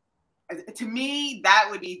 to me, that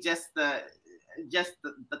would be just the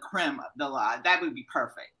creme of the law. That would be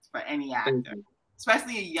perfect for any actor,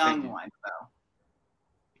 especially a young one. So.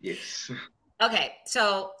 Yes. Okay,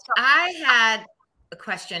 so I had a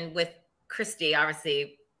question with Christy.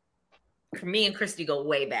 Obviously, me and Christy go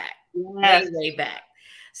way back, way back.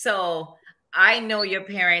 So I know your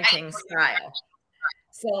parenting style.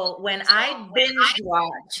 So when I binge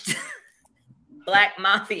watched Black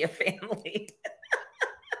Mafia Family,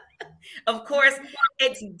 of course,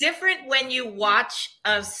 it's different when you watch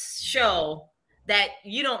a show that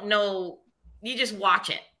you don't know. You just watch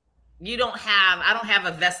it. I don't have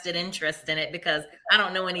a vested interest in it because I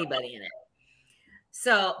don't know anybody in it.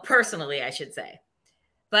 So personally, I should say.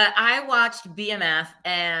 But I watched BMF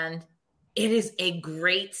and it is a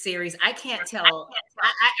great series. I can't tell.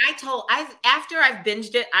 After I've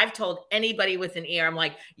binged it, I've told anybody with an ear, I'm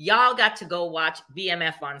like, y'all got to go watch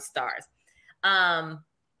BMF on Starz.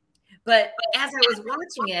 But as I was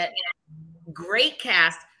watching it, great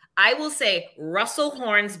cast. I will say Russell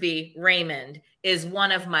Hornsby, Raymond, is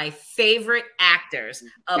one of my favorite actors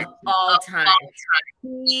of all time.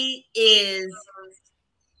 He is,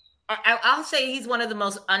 I'll say he's one of the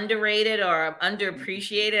most underrated or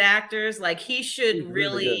underappreciated actors. Like he should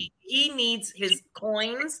really, he needs his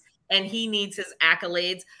coins and he needs his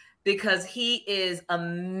accolades because he is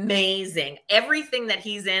amazing. Everything that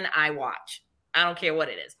he's in, I watch. I don't care what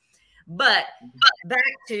it is. But back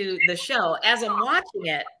to the show, as I'm watching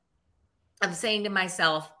it, I'm saying to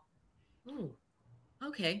myself, ooh,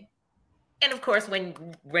 okay. And of course, when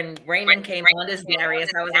Raymond came on as Darius,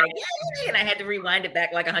 I was like, yay! And I had to rewind it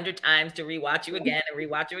back like 100 times to rewatch you again and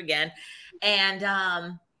rewatch you again. And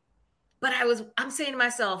but I'm saying to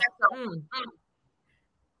myself,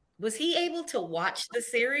 was he able to watch the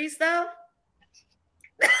series though?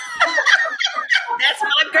 That's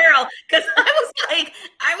my girl. Because I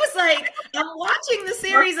was like, I'm watching the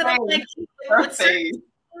series and I'm like, with certain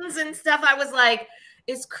things and stuff. I was like,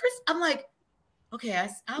 is Chris? I'm like, okay,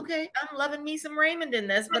 I'm loving me some Raymond in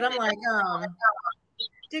this, but I'm like,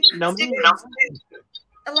 did allow him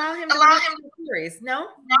to watch the series? No,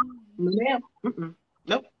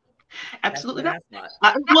 nope, absolutely not.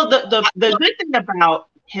 Well, the good thing about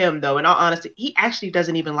him, though, in all honesty, he actually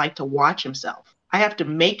doesn't even like to watch himself. I have to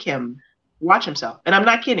make him watch himself, and I'm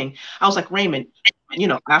not kidding. I was like, Raymond,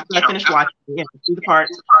 after I finished watching, see the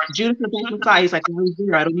parts. Judith in the back side, he's like,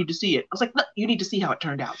 I don't need to see it. I was like, look, you need to see how it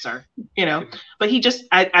turned out, sir. But he just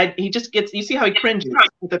gets. You see how he cringes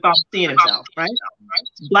with the thought of seeing himself, right?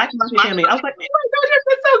 Black Mafia Family. I was like, oh my gosh,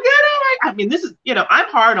 it's so good. I mean, this is, I'm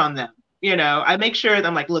hard on them. I make sure that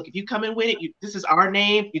I'm like, look, if you come in with it, this is our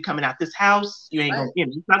name. You coming out this house. You ain't gonna,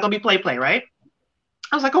 it's not gonna be play, right?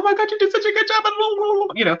 I was like, oh my God, you did such a good job.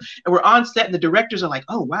 And we're on set and the directors are like,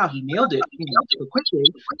 oh, wow, he nailed it, so quickly,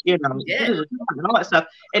 and all that stuff.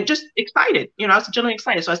 And just excited, I was genuinely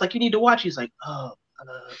excited. So I was like, you need to watch. He's like, oh,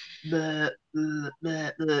 so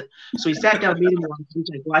he sat down, made him watch, he's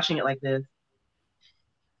like watching it like this.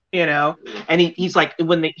 And he's like,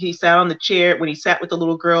 when he sat on the chair, when he sat with the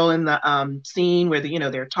little girl in the scene where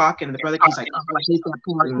they're talking, and the brother, he's like, oh, I hate that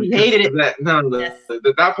part. He hated it.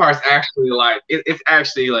 That part's actually like, it's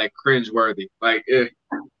actually like cringeworthy. Like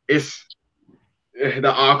it's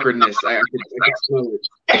the awkwardness. I can smell it.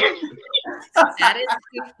 That is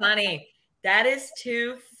too funny. That is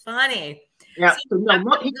too funny. Yeah, I'm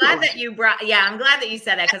glad that you brought. Yeah, I'm glad that you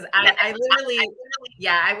said that because I literally,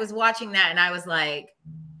 I was watching that and I was like,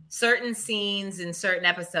 certain scenes in certain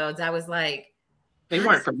episodes, I was like, They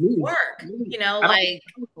weren't for me. Work, you know, I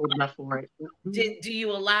was old enough for it. do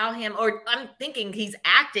you allow him, or I'm thinking he's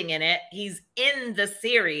acting in it, he's in the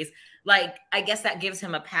series, like I guess that gives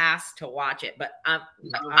him a pass to watch it, but I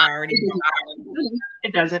already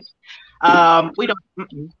it doesn't. We don't.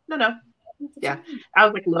 No. Yeah, I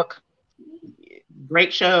was like, look,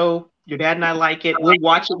 great show. Your dad and I like it. We'll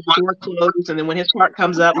watch it before it closes, and then when his part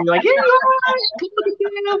comes up, we're like, here you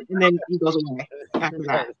are, and then he goes away after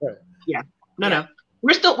that. Yeah, no.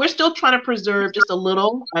 We're still trying to preserve just a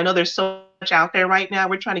little. I know there's so much out there right now.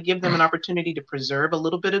 We're trying to give them an opportunity to preserve a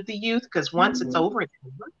little bit of the youth, because once it's over, it's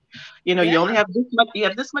over. You know, you only have this much. You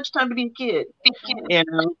have this much time to be a kid. You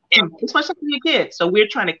know, this much time to be a kid. So we're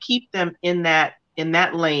trying to keep them in that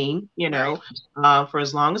lane, you know, for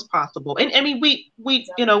as long as possible. And I mean, we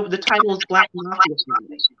you know, the title is Black Mafia.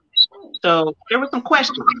 So there were some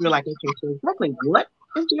questions. We were like, okay, so exactly what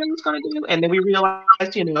is Jerry's going to do? And then we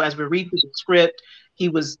realized, you know, as we read through the script, he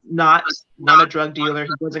was not a drug dealer.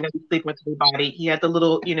 He wasn't going to sleep with anybody. He had the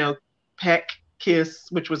little, you know, peck kiss,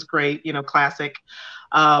 which was great, you know, classic.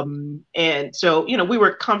 And so, you know, we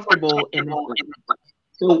were comfortable in that.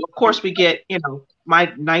 So of course we get, you know, my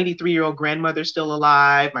 93-year-old grandmother's still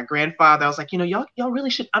alive. My grandfather, I was like, you know, y'all really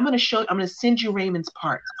should. I'm going to send you Raymond's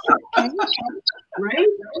part. Okay? Right?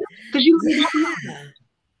 Because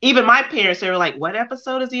even my parents, they were like, what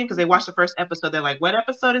episode is he in? Because they watched the first episode. They're like, what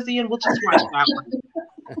episode is he in? We'll just watch that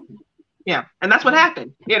one. Yeah. And that's what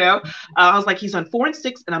happened. You know, I was like, he's on 4 and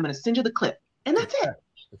 6, and I'm going to send you the clip. And that's it.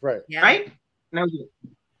 Right. Yeah. Right? And that was it.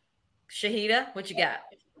 Shahida, what you got?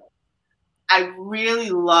 I really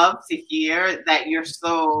love to hear that you're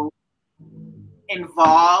so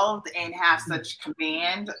involved and have such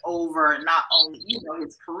command over not only, you know,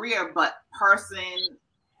 his career, but person,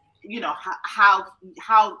 you know, how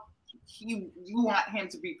you want him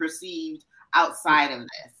to be perceived outside of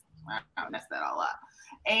this. I'll mess that all up.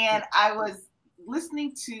 And I was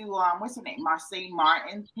listening to what's her name, Marsai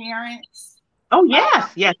Martin's parents. Oh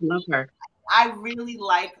yes, love her. I really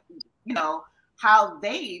like, you know, how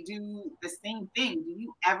they do the same thing. Do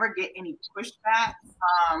you ever get any pushback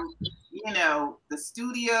from, you know, the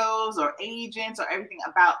studios or agents or everything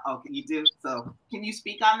about, can you do? So can you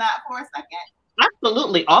speak on that for a second?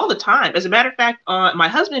 Absolutely, all the time. As a matter of fact, my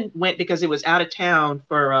husband went because it was out of town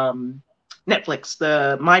for Netflix,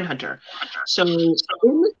 the Mindhunter. So in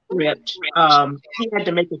the script, he had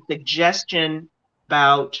to make a suggestion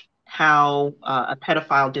about how a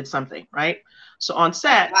pedophile did something, right? So on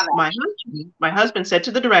set, my husband said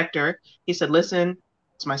to the director, he said, listen,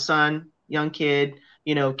 it's my son, young kid,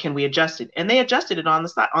 you know, can we adjust it? And they adjusted it on the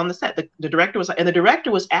set. The director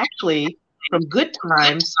was actually from Good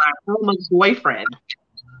Times, Elma's boyfriend.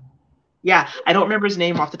 Yeah, I don't remember his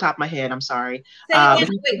name off the top of my head. I'm sorry.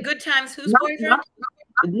 Wait, Good Times, whose boyfriend?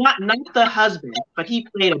 Not the husband, but he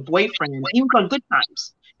played a boyfriend. He was on Good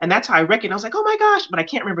Times. And that's how I reckoned. I was like, oh my gosh, but I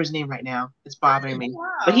can't remember his name right now. It's bothering me. Wow.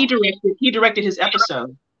 But he directed his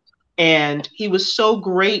episode. And he was so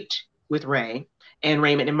great with Ray and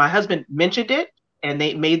Raymond. And my husband mentioned it, and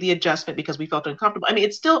they made the adjustment because we felt uncomfortable. I mean,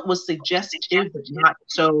 it still was suggestive, but not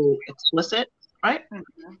so explicit, right?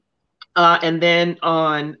 Mm-hmm. And then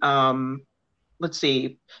on, let's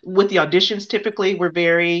see, with the auditions, typically we're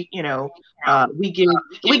very, you know, we give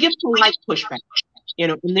polite pushback. You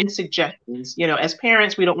know, and then suggestions. You know, as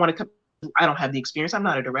parents, we don't want to come. I don't have the experience. I'm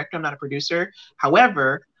not a director. I'm not a producer.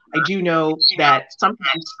 However, I do know that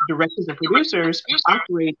sometimes directors and producers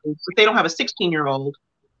operate, if they don't have a 16-year-old,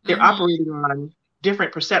 they're operating on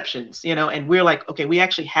different perceptions, you know, and we're like, okay, we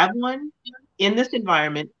actually have one in this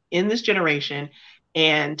environment, in this generation.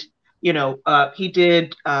 And, you know, he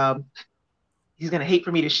did, he's going to hate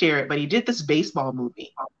for me to share it, but he did this baseball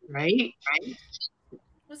movie, right?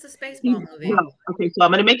 What's this baseball movie? No. Okay, so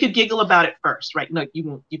I'm going to make you giggle about it first, right? No, you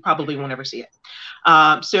won't. You probably won't ever see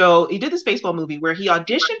it. So he did this baseball movie where he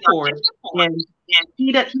auditioned for it, and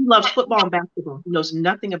he loves football and basketball. He knows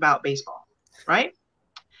nothing about baseball, right?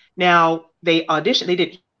 Now they auditioned. They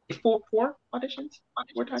did four auditions,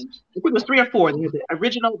 4 times. I think it was 3 or 4. They had the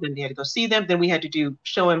original, then they had to go see them. Then we had to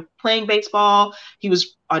show him playing baseball. He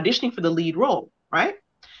was auditioning for the lead role, right?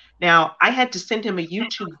 Now, I had to send him a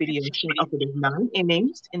YouTube video showing, okay, there's 9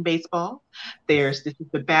 innings in baseball. This is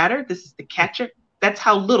the batter, this is the catcher. That's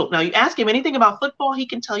how little. Now, you ask him anything about football, he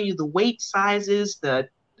can tell you the weight sizes, the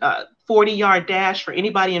 40-yard dash for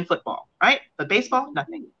anybody in football, right? But baseball,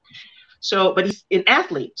 nothing. So, but he's an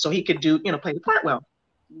athlete, so he could do, you know, play the part well.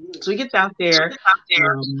 So he gets out there,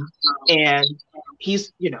 and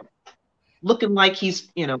he's, you know, looking like he's,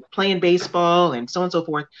 you know, playing baseball and so on and so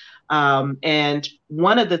forth. And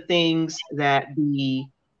one of the things that the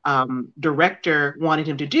director wanted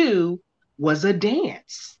him to do was a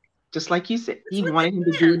dance. Just like you said, he wanted him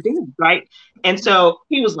to do a dance, right? And so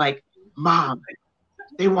he was like, Mom,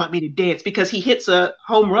 they want me to dance, because he hits a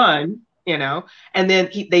home run, and then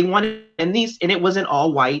they wanted, and it was an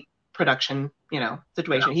all white production,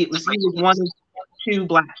 situation. He was one of 2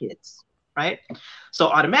 Black kids, right? So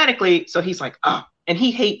automatically, so he's like, oh, and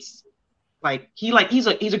he hates, he's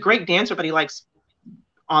a great dancer, but he likes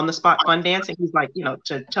on the spot fun dancing. He's like,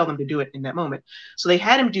 to tell them to do it in that moment. So they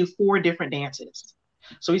had him do 4 different dances.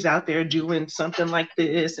 So he's out there doing something like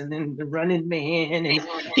this, and then the running man, and as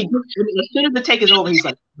soon as the take is over, he's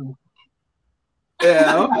like,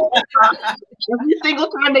 every single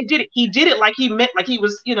time they did it, he did it like he meant, like he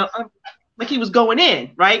was, like he was going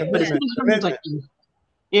in, right? But as soon as he was like,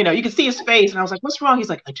 you could see his face, and I was like, what's wrong? He's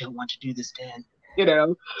like, I don't want to do this, Dan.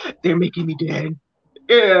 They're making me dance.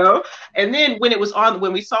 And then when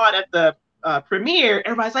we saw it at the premiere,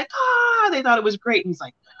 everybody's like, they thought it was great. And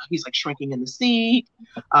he's like shrinking in the seat,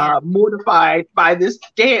 mortified by this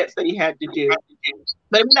dance that he had to do.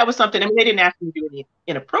 But that was something. They didn't ask him to do any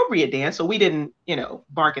inappropriate dance, so we didn't,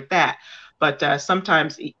 bark at that. But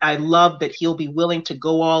sometimes I love that he'll be willing to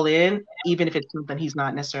go all in, even if it's something he's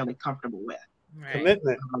not necessarily comfortable with. Right.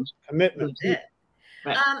 Commitment.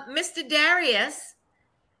 Right. Mr. Darius,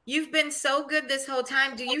 you've been so good this whole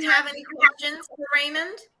time. Do you have any questions for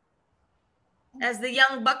Raymond as the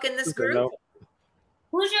young buck in this group? No.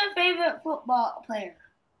 Who's your favorite football player?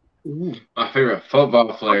 Ooh, my favorite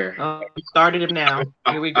football player. We started him now.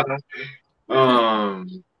 Here we go.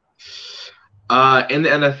 In the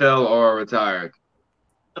NFL or retired?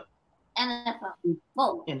 NFL.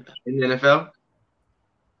 Both. In the NFL?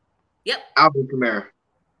 Yep. Alvin Kamara.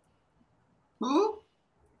 Who?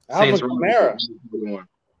 Alvin Kamara.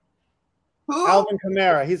 Who? Alvin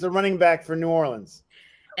Kamara. He's a running back for New Orleans.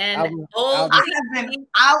 And I have been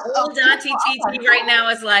out of old Auntie TT right now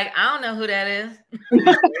is like, I don't know who that is. He's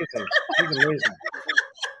amazing.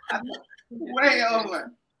 Way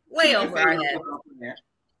over. Way over our head.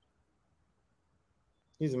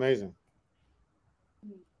 He's amazing.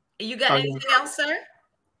 You got anything else, sir?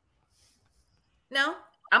 No?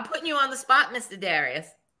 I'm putting you on the spot, Mr. Darius.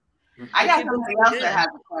 I got somebody else that has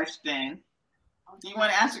a question. Do you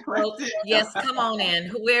want to ask a question? Yes, come on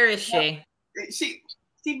in. Where is she?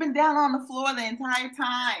 She's been down on the floor the entire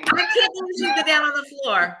time. I can't believe she's been down on the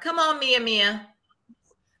floor. Come on, Mia.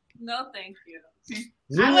 No, thank you.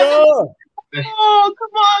 Oh,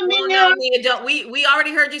 come on, Mia. No, Mia, don't. We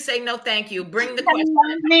already heard you say no, thank you. Bring the question.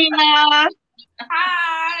 Mia.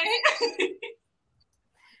 Hi.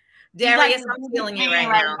 Darius, I'm feeling you right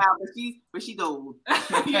now. But she's old.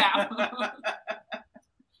 Yeah.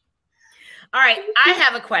 All right, I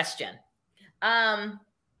have a question.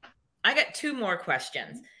 I got 2 more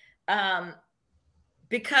questions.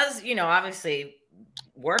 Because, obviously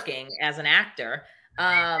working as an actor,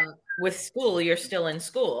 with school, you're still in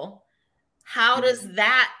school. How does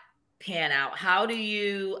that pan out? How do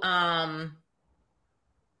you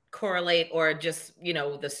correlate, or just,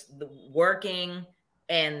 the working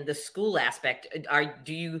and the school aspect?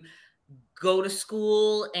 Do you go to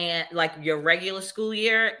school and like your regular school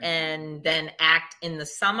year and then act in the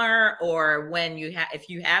summer, or when if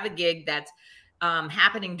you have a gig that's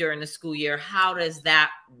happening during the school year, how does that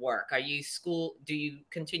work? Do you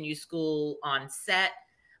continue school on set?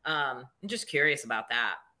 I'm just curious about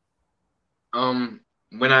that.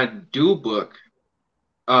 When I do book,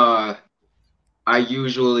 I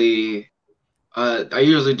usually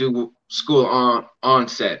do school on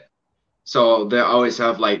set. So they always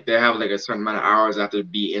have a certain amount of hours I have to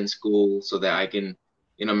be in school so that I can,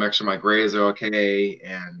 make sure my grades are okay,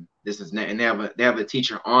 and and they have a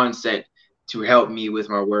teacher on set to help me with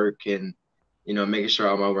my work and, making sure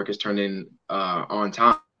all my work is turned in on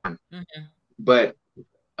time. Mm-hmm. But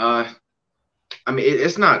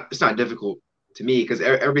it's not difficult to me, because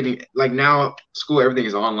everything, like now school, everything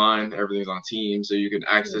is online, everything's on Teams, so you can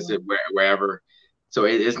access it wherever. So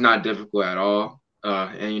it's not difficult at all.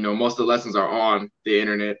 And most of the lessons are on the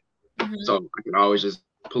internet, so I can always just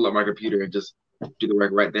pull up my computer and just do the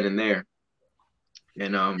work right then and there.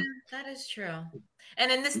 And that is true.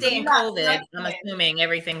 And in this day and COVID, I'm assuming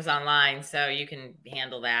everything's online, so you can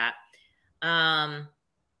handle that.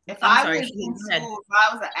 If I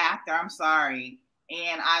was an actor, I'm sorry,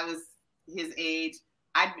 and I was his age,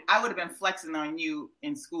 I would have been flexing on you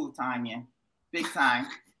in school, Tanya, big time.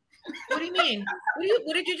 What do you mean?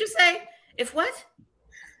 What did you just say? If what?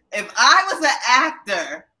 If I was an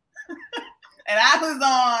actor and I was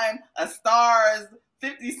on a Starz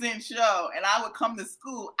 50 Cent show and I would come to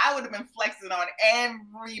school, I would have been flexing on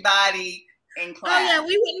everybody in class. Oh yeah,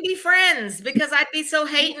 we wouldn't be friends because I'd be so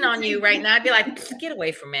hating on you right now. I'd be like, get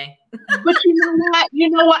away from me. But you know what? You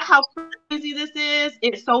know what? How crazy this is?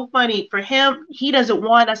 It's so funny. For him, he doesn't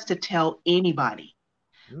want us to tell anybody.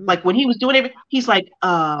 Like when he was doing it, he's like,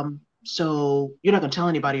 so you're not gonna tell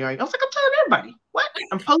anybody, are you? I was like, I'm telling everybody. What?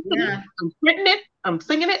 I'm posting it, I'm printing it, I'm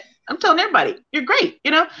singing it, I'm telling everybody, you're great,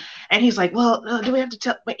 you know? And he's like, well, do we have to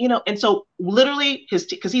tell, you know? And so literally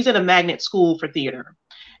because he's in a magnet school for theater,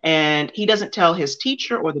 and he doesn't tell his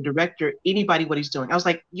teacher or the director, anybody what he's doing. I was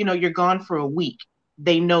like, you know, you're gone for a week.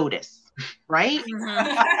 They notice, right?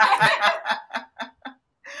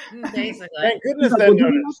 Basically. Thank goodness they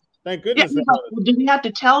noticed. Thank goodness. Yeah, well, do we have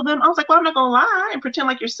to tell them? I was like, well, I'm not gonna lie and pretend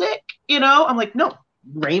like you're sick, you know? I'm like, no,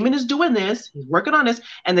 Raymond is doing this, he's working on this,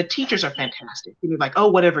 and the teachers are fantastic. He's like, oh,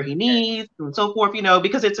 whatever he needs, and so forth, you know,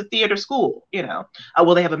 because it's a theater school, you know.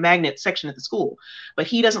 Well, they have a magnet section at the school, but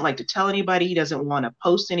he doesn't like to tell anybody. He doesn't want to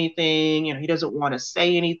post anything, you know. He doesn't want to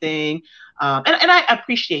say anything, and I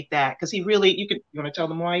appreciate that because he really. You want to tell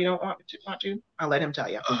them why you don't want to? I'll let him tell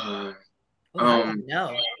you.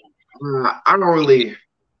 No. I don't really.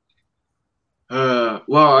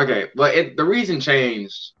 Well, okay, but the reason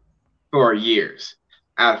changed for years.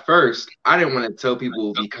 At first, I didn't want to tell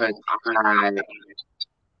people because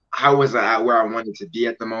I wasn't at where I wanted to be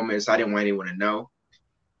at the moment, so I didn't want anyone to know.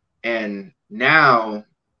 And now,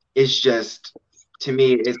 it's just, to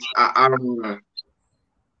me, it's I don't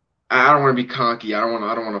want to be conky. I don't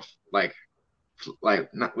want to like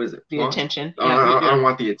not what is it? The attention. I don't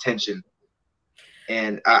want the attention.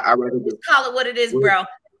 And I rather just call it what it is, bro.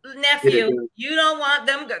 Nephew, you don't want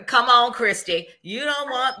them. Come on, Christy. You don't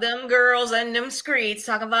want them girls in them streets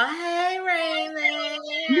talking about, hey, Raymond.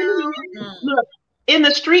 Look, in the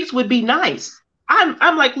streets would be nice.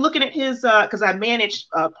 I'm like looking at his because I managed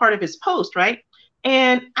part of his post, right?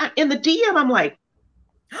 And in the DM, I'm like,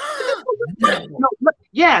 no,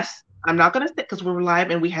 yes, I'm not gonna say because we're live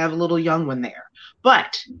and we have a little young one there.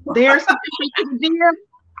 But there's some in the DM.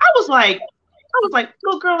 I was like,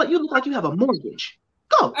 little girl, you look like you have a mortgage.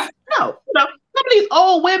 Go. No, you know, some of these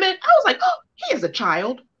old women, I was like, oh, he is a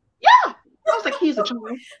child. Yeah. I was like, he's a child.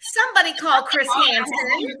 Somebody call Chris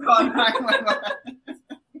Hansen.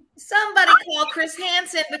 Somebody call Chris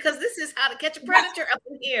Hansen because this is How to Catch a Predator up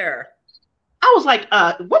in here. I was like,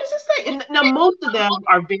 what does this say? And now most of them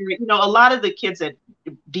are very, you know, a lot of the kids that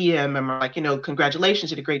DM them are like, you know,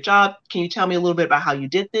 congratulations, you did a great job. Can you tell me a little bit about how you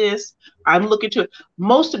did this? I'm looking to it.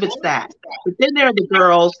 Most of it's that. But then there are the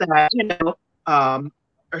girls that, you know,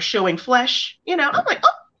 are showing flesh, you know. I'm like,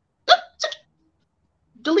 oh,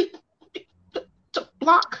 delete,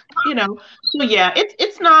 block, you know. So yeah,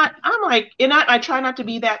 it's not. I'm like, and I try not to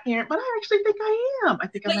be that parent, but I actually think I am. I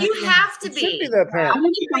think. But you have to be that parent.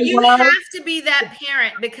 You have to be that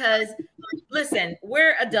parent because, listen,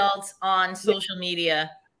 we're adults on social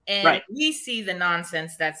media, and we see the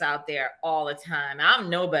nonsense that's out there all the time. I'm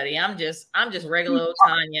nobody. I'm just regular old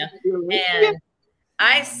Tanya, and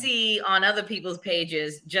I see on other people's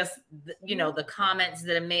pages just, you know, the comments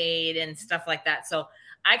that are made and stuff like that. So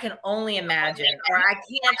I can only imagine, or I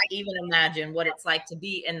can't even imagine what it's like to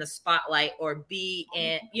be in the spotlight or be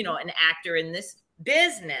in, you know, an actor in this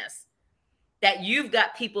business that you've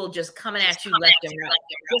got people just coming at you left and right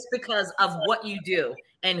just because of what you do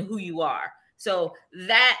and who you are. So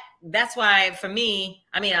that's why for me,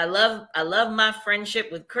 I mean, I love my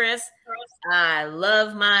friendship with Chris. I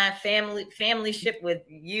love my familyship with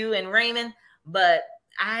you and Raymond, but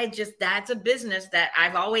that's a business that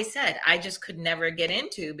I've always said I just could never get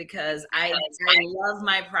into because I love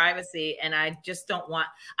my privacy and I just don't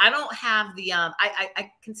have the,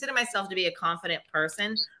 I consider myself to be a confident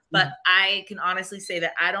person, but I can honestly say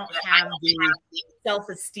that I don't have the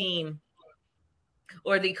self-esteem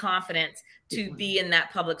or the confidence to be in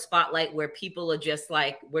that public spotlight where people are just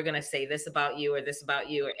like, we're going to say this about you or this about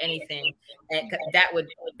you or anything. And that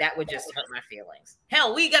would just hurt my feelings.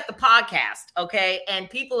 Hell, we got the podcast. Okay. And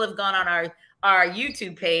people have gone on our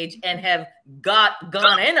YouTube page and have gone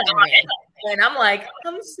in on me. And I'm like,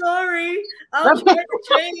 I'm sorry. I'll try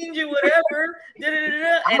to change or whatever.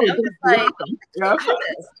 And I'm just like,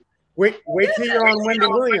 wait till you're on Wendy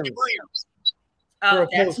Williams. Oh,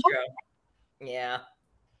 that's true. Yeah.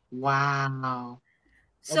 Wow.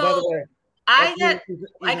 So I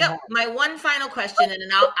got my one final question, and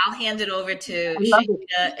then I'll hand it over to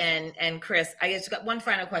Sheikha and Chris. I just got one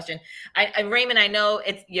final question. Raymond, I know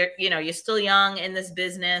you're still young in this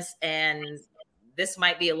business, and this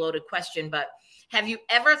might be a loaded question, but have you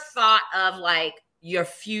ever thought of like your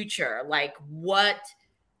future? Like, what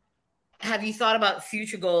have you thought about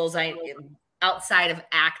future goals outside of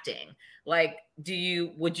acting? Like,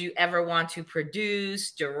 would you ever want to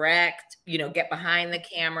produce, direct, get behind the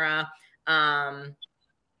camera?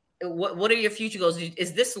 What are your future goals?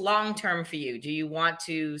 Is this long term for you? Do you want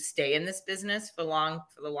to stay in this business for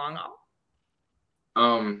the long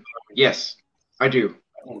haul? Yes, I do.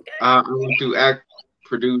 Okay. I want to act,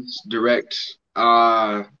 produce, direct.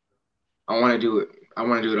 I want to do it. I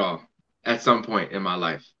want to do it all at some point in my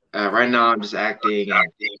life. Right now, I'm just acting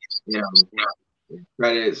and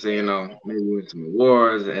credits, maybe win some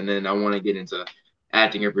awards, and then I want to get into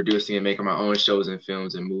acting and producing and making my own shows and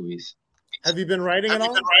films and movies. Have you been writing at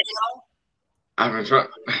all? I've been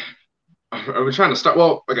trying to start.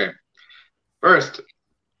 Well, okay. First,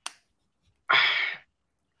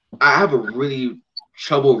 I have a really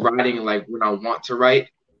trouble writing like when I want to write.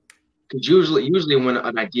 Because usually when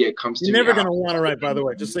an idea comes to me, you're never gonna want to write. By the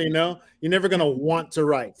way, just so you know, you're never gonna want to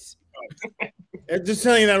write. Just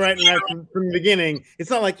telling you that right now from the beginning. It's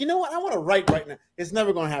not like, I want to write right now. It's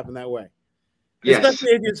never gonna happen that way. Yes.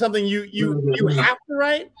 Especially if it's something you have to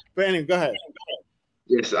write. But anyway, go ahead.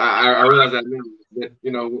 Yes, I realize that now. That,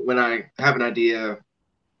 when I have an idea,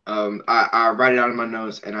 I write it out in my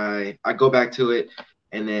notes and I go back to it,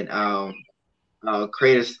 and then I'll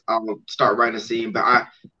start writing a scene. But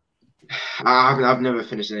I've never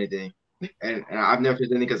finished anything, and I've never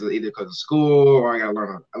finished anything because of school, or I gotta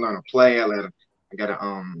learn a play. I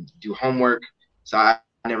gotta do homework, so I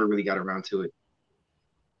never really got around to it.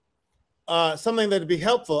 Something that'd be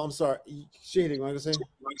helpful. I'm sorry, Shahidi, you want to say?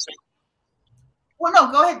 Well,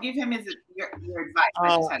 no, go ahead. Give him your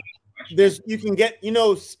advice. You can get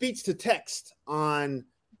speech to text on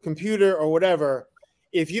computer or whatever.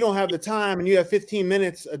 If you don't have the time and you have 15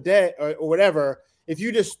 minutes a day or whatever, if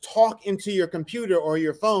you just talk into your computer or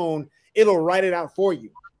your phone, it'll write it out for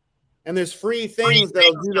you. And there's free things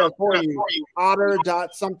that'll do that for you.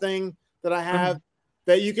 Otter.something that I have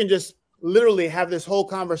that you can just literally have this whole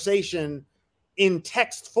conversation in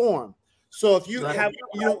text form. So if you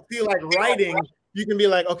don't feel like writing, you can be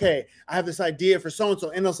like, okay, I have this idea for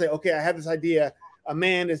so-and-so. And they'll say, okay, I have this idea. A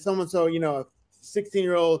man is so-and-so, a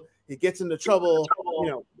 16-year-old, he gets into trouble,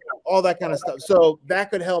 all that kind of stuff. So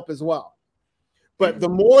that could help as well. But the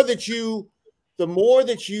more that you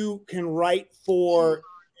can write for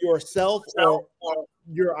yourself or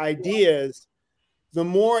your ideas, the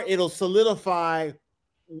more it'll solidify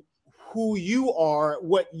who you are,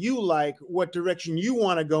 what you like, what direction you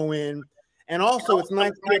want to go in. And also it's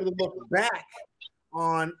nice to be able to look back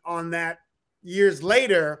on that years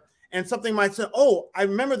later, and something might say, oh, I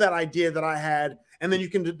remember that idea that I had, and then you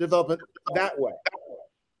can develop it that way.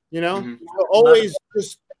 So always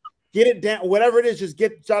just get it down, whatever it is, just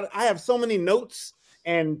get jotted. I have so many notes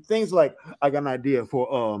and things like, I got an idea for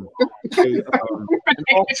an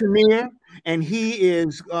auctioneer, and he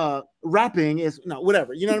is rapping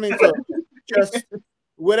whatever, you know what I mean? So just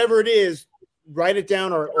whatever it is, write it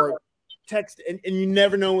down or text, and you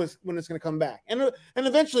never know when it's going to come back. And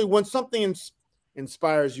eventually when something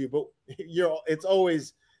inspires you, but it's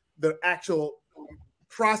always the actual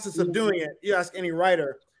process of doing it. You ask any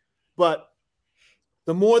writer, but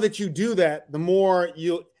the more that you do that, the more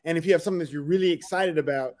and if you have something that you're really excited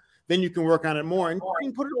about, then you can work on it more and you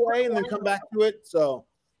can put it away and then come back to it. So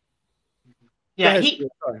yeah, okay.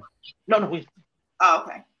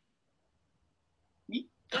 Okay.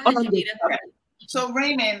 So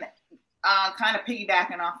Raymond, kind of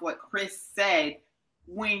piggybacking off what Chris said,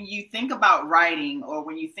 when you think about writing or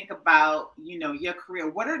when you think about, your career,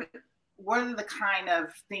 what are the kind of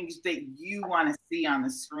things that you want to see on the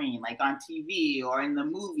screen, like on TV or in the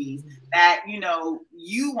movies, that,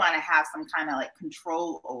 you want to have some kind of like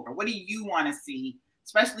control over? What do you want to see,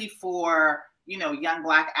 especially for, young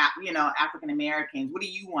Black, African Americans? What do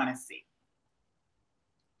you want to see?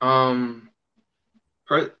 I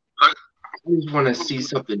just want to see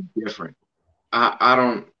something different. I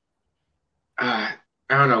don't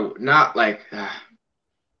know, not like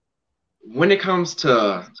when it comes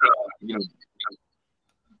to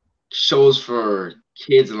shows for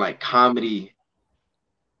kids and like comedy,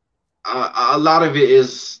 a lot of it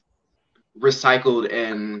is recycled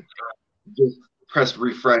and just press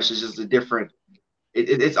refresh. It's just a different,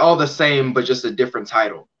 it's all the same but just a different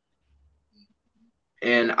title.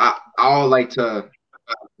 And I would like to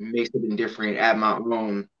make something different, add my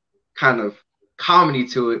own kind of comedy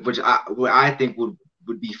to it, which I think would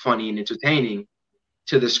be funny and entertaining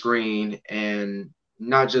to the screen, and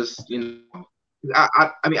not just,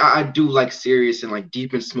 I do like serious and like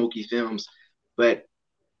deep and smoky films, but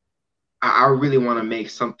I really want to make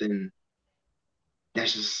something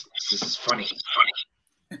that's just funny.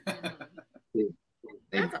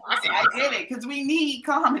 That's awesome. I get it, because we need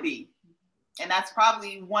comedy. And that's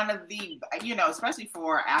probably one of the, especially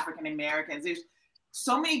for African Americans, there's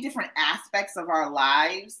so many different aspects of our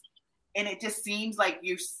lives. And it just seems like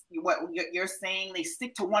what you're saying, they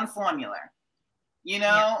stick to one formula, and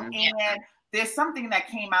there's something that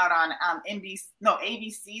came out on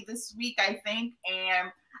ABC this week, I think.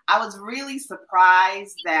 And I was really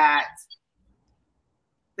surprised that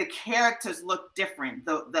the characters look different.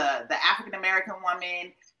 The African American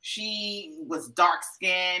woman, she was dark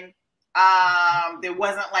skinned. There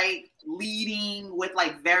wasn't like leading with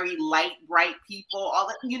like very light, bright people. All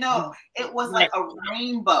that, it was like a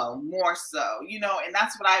rainbow more so, and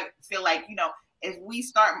that's what I feel like, if we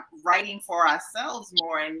start writing for ourselves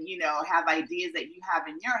more and, have ideas that you have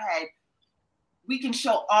in your head, we can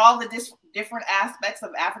show all the different aspects of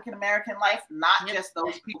African American life, not just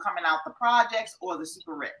those people coming out the projects or the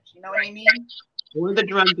super rich. You know what I mean? Or the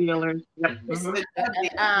drug dealers. Yep.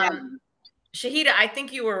 Shahida, I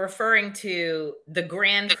think you were referring to the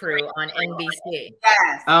Grand Crew on NBC.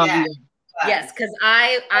 Yes. Yes, because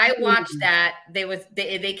I watched that.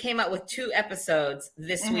 They came out with 2 episodes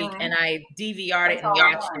this week, and I DVR'd it and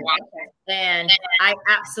watched it, and I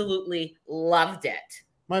absolutely loved it.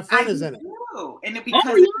 My friend is in it. And it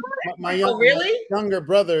because my younger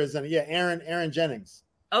brother is in it. Yeah, Aaron Jennings.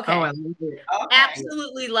 Okay. I loved it.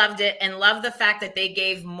 Absolutely loved it, and loved the fact that they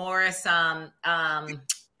gave Morris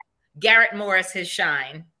Garrett Morris his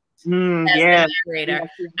shine as the narrator.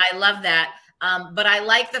 I love that. But I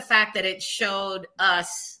like the fact that it showed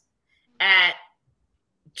us at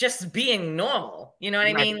just being normal. You know what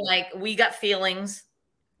I mean? Like, we got feelings,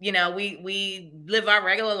 we live our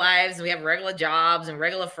regular lives. We have regular jobs and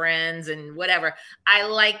regular friends and whatever. I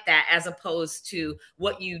like that as opposed to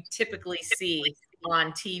what you typically see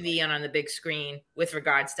on TV and on the big screen with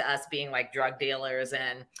regards to us being like drug dealers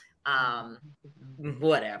and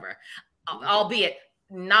whatever. Albeit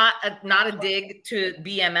not a dig to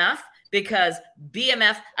BMF, because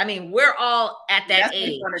BMF, I mean, we're all at that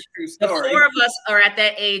age. The 4 of us are at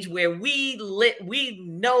that age where we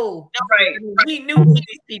know, we knew who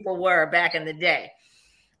these people were back in the day.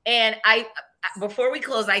 And before we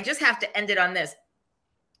close, I just have to end it on this.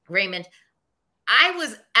 Raymond, I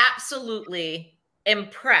was absolutely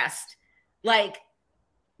impressed, like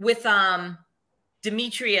with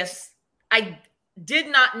Demetrius. I did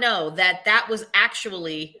not know that was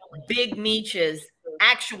actually Big Meech's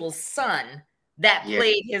actual son that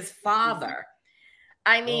played his father.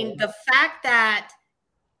 I mean, the fact that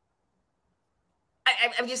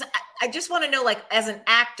I just want to know, like, as an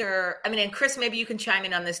actor, I mean, and Chris, maybe you can chime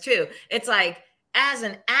in on this too. It's like, as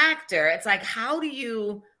an actor, it's like, how do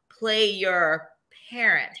you play your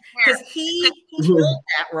parent? Because he killed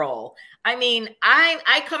that role. I mean,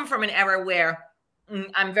 I come from an era where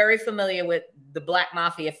I'm very familiar with the Black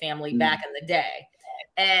Mafia family back in the day.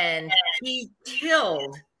 And he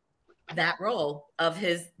killed that role of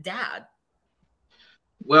his dad.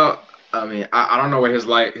 Well, I mean, I don't know what his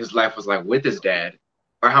life was like with his dad,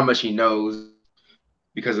 or how much he knows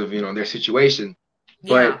because of their situation.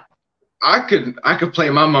 Yeah. But I could play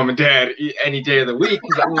my mom and dad any day of the week,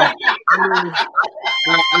 because I know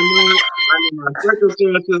my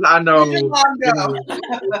circumstances. I know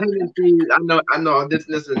dependencies. I know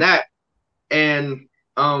this and that, and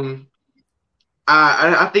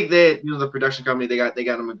I think that the production company, they got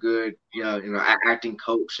him a good acting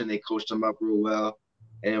coach, and they coached him up real well,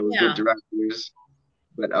 and it was good directors.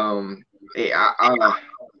 But hey,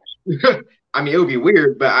 I mean, it would be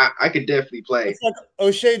weird, but I could definitely play. It's like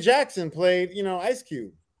O'Shea Jackson played Ice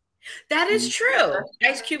Cube. That is true.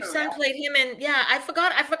 Ice Cube's son played him, and I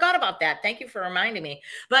forgot about that. Thank you for reminding me.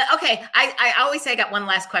 But okay, I always say I got one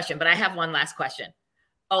last question, but I have one last question.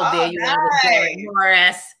 Oh, there you are, Garrett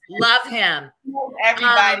Morris. Love him.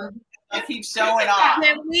 Everybody keeps showing off.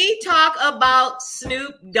 Can we talk about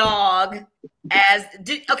Snoop Dogg?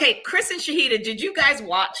 Chris and Shahida, did you guys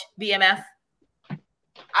watch BMF?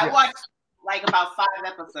 I watched like about 5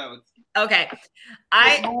 episodes. Okay.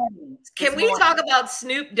 Can we talk about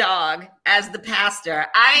Snoop Dogg as the pastor?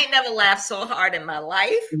 I ain't never laughed so hard in my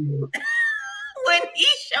life. When he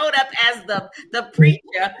showed up as the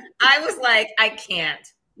preacher, I was like, I can't.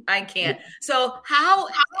 So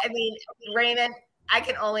Raymond,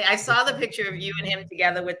 I saw the picture of you and him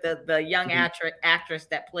together with the young actress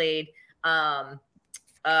that played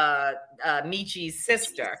Michi's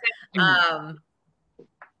sister.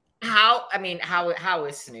 How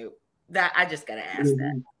is Snoop? That I just gotta ask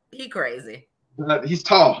that. He crazy. He's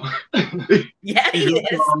tall. Yeah, he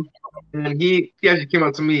is. Tall. And he actually came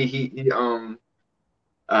up to me. He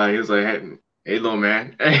was like, hey little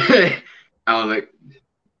man. I was like,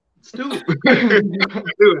 Snoop.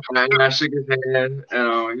 And I shook his hand,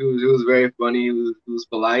 and he was very funny. He was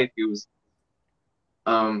polite. He was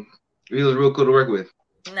real cool to work with.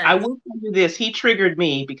 Nice. I will tell you this: he triggered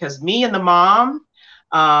me because me and the mom,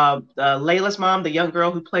 Layla's mom, the young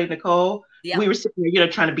girl who played Nicole, we were sitting there,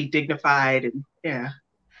 trying to be dignified, and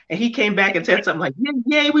and he came back and said something like,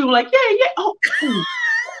 "Yay!" We were like, "Yay, yay!" Oh.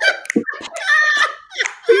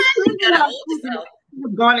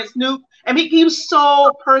 Gone at Snoop. I mean, he was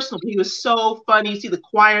so personal. He was so funny. You see the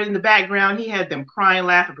choir in the background. He had them crying,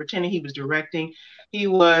 laughing, pretending he was directing. He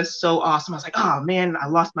was so awesome. I was like, oh man, I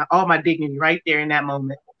lost all my dignity right there in that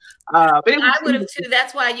moment. But I would have too.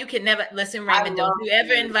 That's why you can never listen, Raymond. Don't you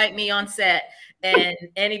ever invite me on set and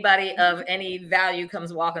anybody of any value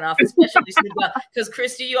comes walking off, especially Snoop Dogg. Because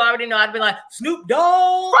Christy, you already know I'd be like, Snoop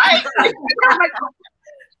Dogg. Right.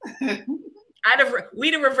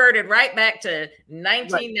 We'd have reverted right back to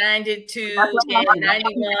 1992 and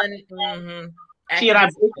 91. Mm-hmm. She and I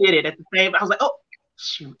both did it at the same. I was like, oh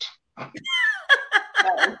shoot. All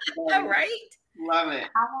right. Love it.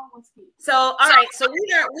 So, all right. So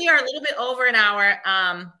we are a little bit over an hour.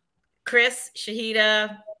 Chris,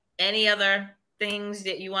 Shahida, any other things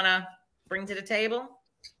that you want to bring to the table?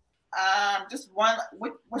 Just one.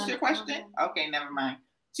 What's your question? Okay, never mind.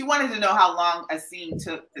 She wanted to know how long a scene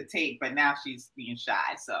took to take, but now she's being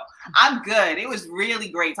shy. So I'm good. It was really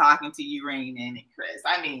great talking to you, Raymond and Chris.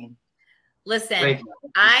 I mean, listen,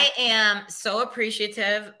 I am so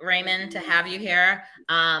appreciative, Raymond, to have you here.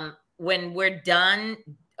 When we're done,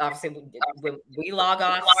 obviously, when we log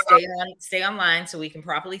off, stay online so we can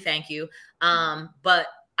properly thank you. But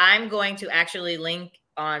I'm going to actually link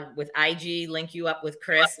you up with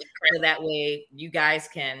Chris, so that way you guys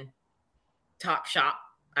can talk shop,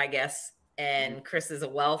 I guess. And Chris is a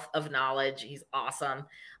wealth of knowledge. He's awesome.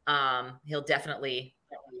 He'll definitely,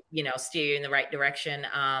 steer you in the right direction.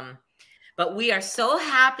 But we are so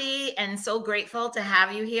happy and so grateful to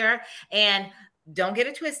have you here. And don't get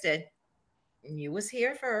it twisted. You was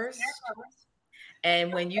here first.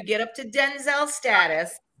 And when you get up to Denzel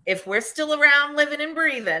status, if we're still around living and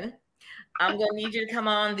breathing, I'm going to need you to come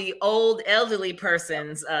on the old elderly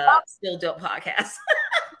person's Still Dope podcast.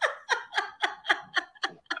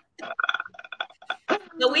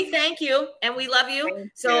 So we thank you and we love you.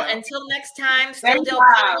 So until next time, Still Dope.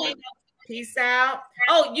 Peace out.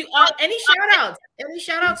 Oh, you any shout outs? Any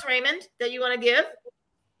shout outs, Raymond, that you want to give?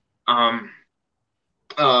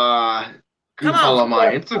 You follow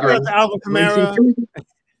my Instagram. Alvin Kamara.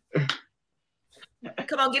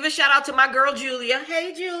 Come on, give a shout out to my girl Julia.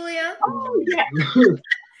 Hey, Julia. Oh yeah.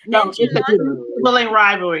 No, it's a sibling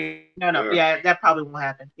rivalry. No, yeah, that probably won't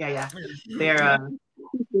happen. Yeah. They're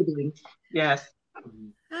siblings. Yes.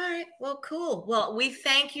 All right. Well, cool. Well, we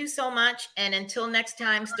thank you so much. And until next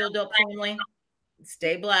time, Still Dope family,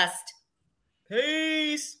 stay blessed.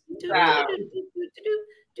 Peace. Wow.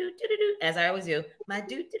 As I always do. My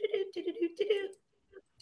do.